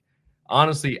 So like,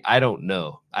 honestly, I don't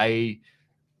know. I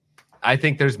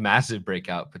think there's massive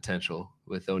breakout potential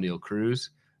with O'Neal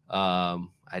Cruz. I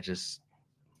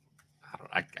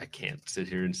can't sit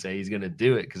here and say he's going to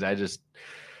do it because I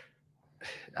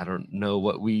don't know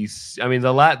what I mean,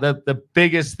 the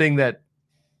biggest thing that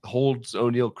holds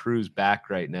O'Neal Cruz back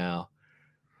right now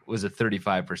was a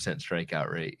 35% strikeout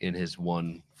rate in his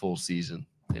one full season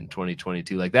in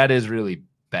 2022. Like that is really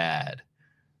bad.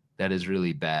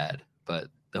 But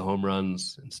the home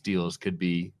runs and steals could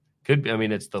be, I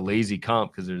mean, it's the lazy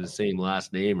comp because they're the same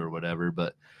last name or whatever,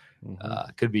 but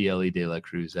could be Elly De La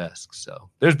Cruz-esque. So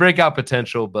there's breakout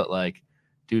potential, but like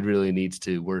dude really needs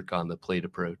to work on the plate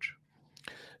approach.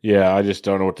 Yeah, I just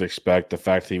don't know what to expect. The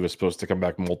fact that he was supposed to come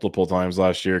back multiple times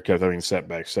last year kept having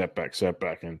setback.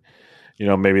 And,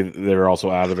 maybe they're also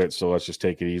out of it. So let's just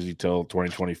take it easy till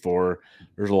 2024.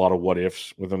 There's a lot of what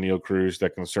ifs with O'Neal Cruz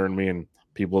that concern me. And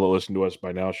people that listen to us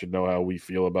by now should know how we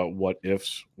feel about what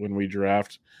ifs when we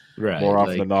draft more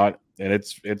often than not. And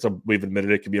we've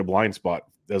admitted it could be a blind spot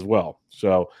as well.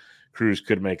 So Cruz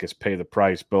could make us pay the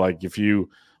price. But like if you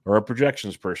are a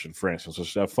projections person, for instance,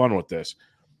 let's have fun with this.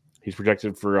 He's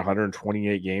projected for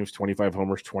 128 games, 25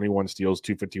 homers, 21 steals,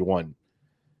 251.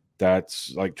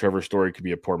 That's like Trevor Story could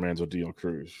be a poor man's O'Neal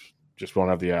Cruz. Just won't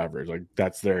have the average. Like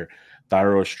that's their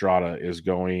Thairo Estrada is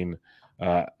going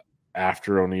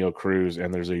after O'Neal Cruz,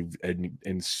 and there's an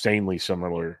insanely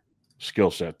similar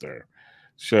skill set there.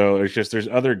 So it's just there's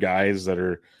other guys that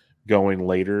are going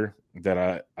later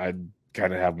that I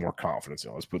kind of have more confidence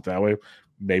in. Let's put it that way.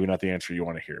 Maybe not the answer you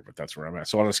want to hear, but that's where I'm at.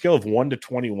 So on a scale of 1 to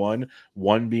 21,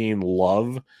 1 being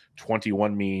love,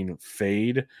 21 mean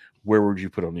fade, where would you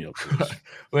put O'Neal Cruz?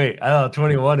 Wait, I thought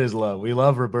 21 is low. We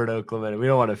love Roberto Clemente. We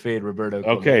don't want to fade Roberto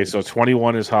Clemente. Okay, so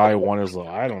 21 is high, 1 is low.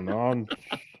 I don't know.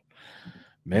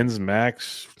 Men's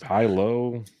max, high,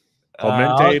 low.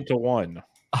 Clemente to 1.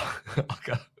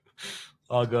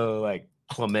 I'll go like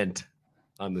Clement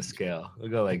on the scale. I'll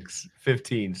go like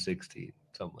 15, 16,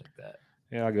 something like that.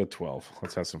 Yeah, I'll go 12.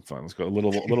 Let's have some fun. Let's go a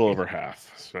little over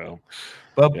half. So,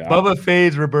 but yeah. Bubba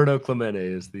fades Roberto Clemente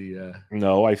is the.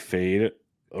 No, I fade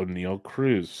O'Neal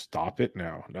Cruz. Stop it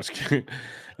now. That's kidding.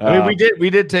 I mean, we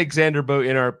did take Xander Bogaerts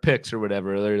in our picks or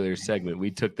whatever earlier segment.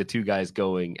 We took the two guys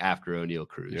going after O'Neal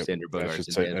Cruz, yep, Xander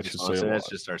Bogaerts and Dan Swanson. That's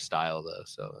just our style, though.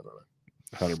 So I don't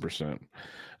know.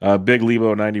 100%. Big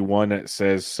Lebo 91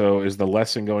 says, so is the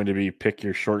lesson going to be pick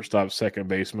your shortstop, second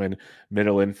baseman,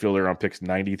 middle infielder on picks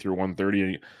 90 through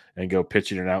 130 and go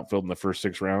pitching an outfield in the first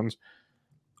 6 rounds?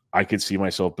 I could see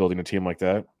myself building a team like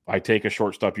that. I take a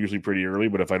shortstop usually pretty early,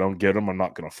 but if I don't get him, I'm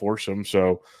not going to force him.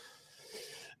 So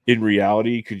in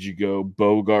reality, could you go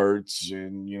Bogarts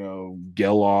and,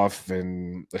 Geloff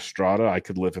and Estrada? I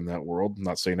could live in that world. I'm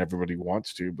not saying everybody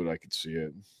wants to, but I could see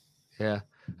it. Yeah.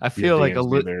 I feel like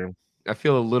I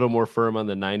feel a little more firm on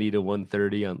the 90 to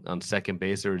 130 on second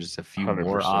base. There were just a few 100%.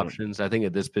 More options. I think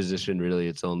at this position, really,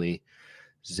 it's only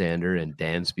Xander and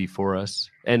Dansby for us,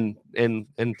 and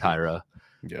Tyra.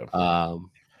 Yeah.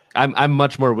 I'm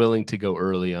much more willing to go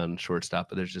early on shortstop,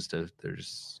 but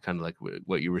there's kind of like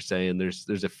what you were saying.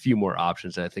 There's a few more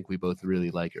options that I think we both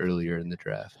really like earlier in the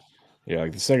draft. Yeah,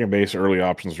 like the second base early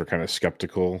options are kind of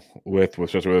skeptical with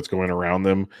especially what's going around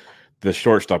them. The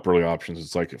shortstop early options,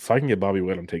 it's like if I can get Bobby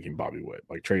Witt, I'm taking Bobby Witt.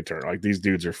 Like Trea Turner, like these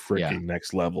dudes are freaking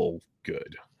next level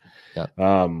good.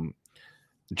 Yeah.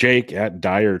 Jake at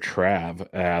Dyer Trav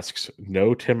asks,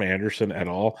 no Tim Anderson at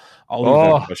all.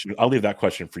 I'll leave that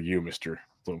question for you, Mr.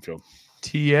 Bloomfield.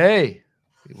 TA,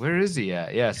 where is he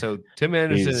at? Yeah, so Tim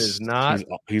Anderson is not.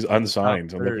 He's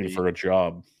unsigned. I'm looking for a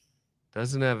job.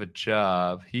 Doesn't have a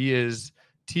job. He is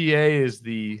TA is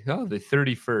the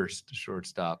 31st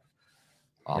shortstop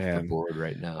off the board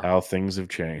right now. How things have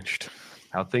changed.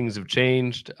 I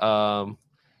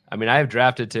mean, I have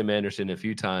drafted Tim Anderson a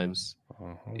few times,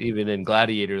 even in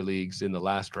gladiator leagues in the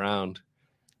last round.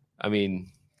 I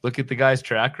mean, look at the guy's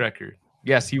track record.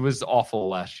 Yes, he was awful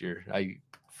last year. I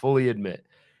fully admit,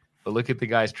 but look at the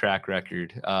guy's track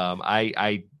record.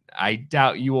 I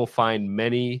doubt you will find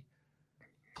many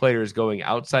players going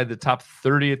outside the top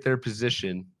 30 at their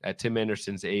position at Tim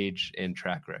Anderson's age and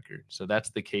track record. So that's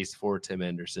the case for Tim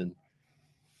Anderson.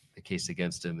 The case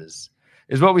against him is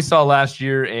what we saw last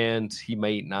year, and he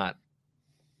might not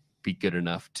be good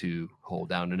enough to hold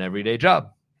down an everyday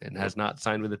job and has not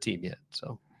signed with a team yet.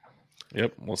 So,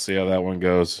 yep, we'll see how that one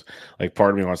goes. Like,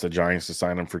 part of me wants the Giants to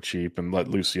sign him for cheap and let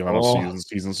Luciano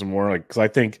season some more. Like, because I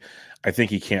think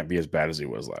he can't be as bad as he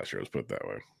was last year. Let's put it that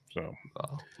way. So,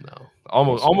 no,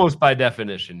 almost by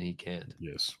definition, he can't.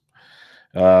 Yes.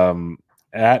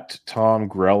 At Tom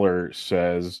Greller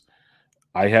says,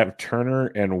 I have Turner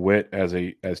and Witt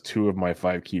as two of my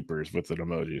 5 keepers with the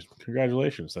emojis.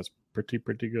 Congratulations. That's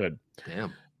pretty good.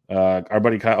 Damn. Our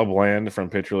buddy Kyle Bland from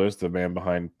Pitcher List, the man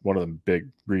behind one of the big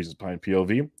reasons behind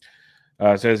PLV,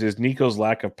 says, is Nico's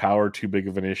lack of power too big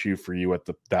of an issue for you at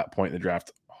that point in the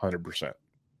draft? 100%.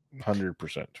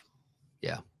 100%.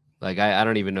 Yeah. Like, I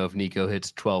don't even know if Nico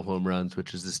hits 12 home runs,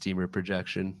 which is the steamer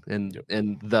projection,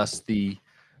 and thus the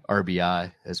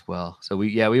RBI as well. So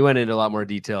we went into a lot more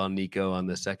detail on Nico on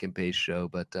the second base show,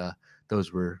 but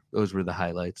those were the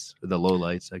highlights, or the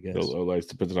lowlights, I guess. The lowlights,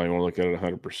 depends on how you want to look at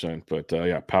it, 100%.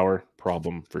 But power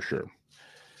problem for sure.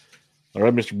 All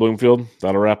right, Mr. Bloomfield,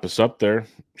 that'll wrap us up there.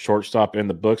 Shortstop in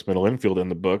the books, middle infield in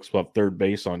the books. We'll have third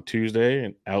base on Tuesday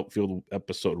and outfield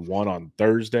episode 1 on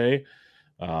Thursday.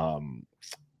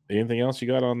 Anything else you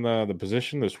got on the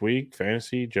position this week?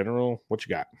 Fantasy, general? What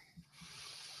you got?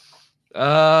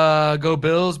 Go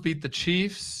Bills, beat the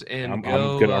Chiefs, and I'm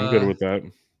good with that.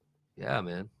 Yeah,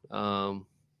 man.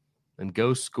 And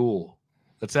go school.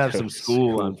 Let's have some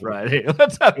school on Friday.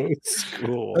 Let's have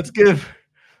school. Let's give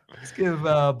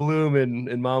Bloom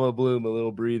and Mama Bloom a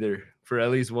little breather for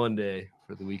at least one day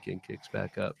before the weekend kicks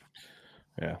back up.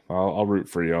 Yeah, I'll root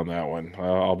for you on that one.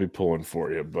 I'll be pulling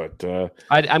for you, but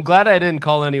I'm glad I didn't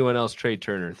call anyone else Trea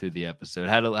Turner through the episode.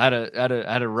 Had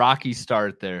a rocky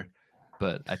start there,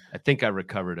 but I think I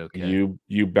recovered okay.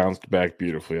 You bounced back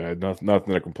beautifully. I had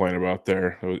nothing to complain about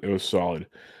there. It was solid.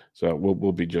 So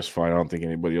we'll be just fine. I don't think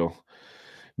anybody will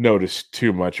notice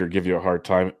too much or give you a hard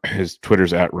time. His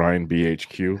Twitter's at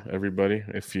RyanBHQ, everybody,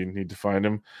 if you need to find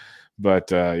him.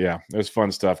 But it was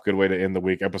fun stuff. Good way to end the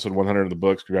week. Episode 100 of the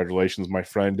books. Congratulations, my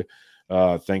friend.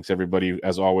 Thanks everybody,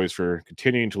 as always, for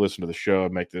continuing to listen to the show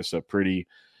and make this a pretty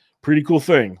cool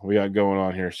thing we got going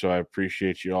on here. So I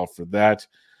appreciate you all for that.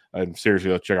 And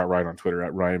seriously, let's check out Ryan on Twitter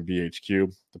at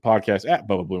RyanBHQ. The podcast at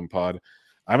Bubba Bloom Pod.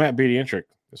 I'm at BD Intric.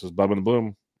 This is Bubba and the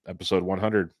Bloom, episode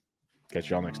 100.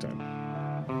 Catch y'all next time.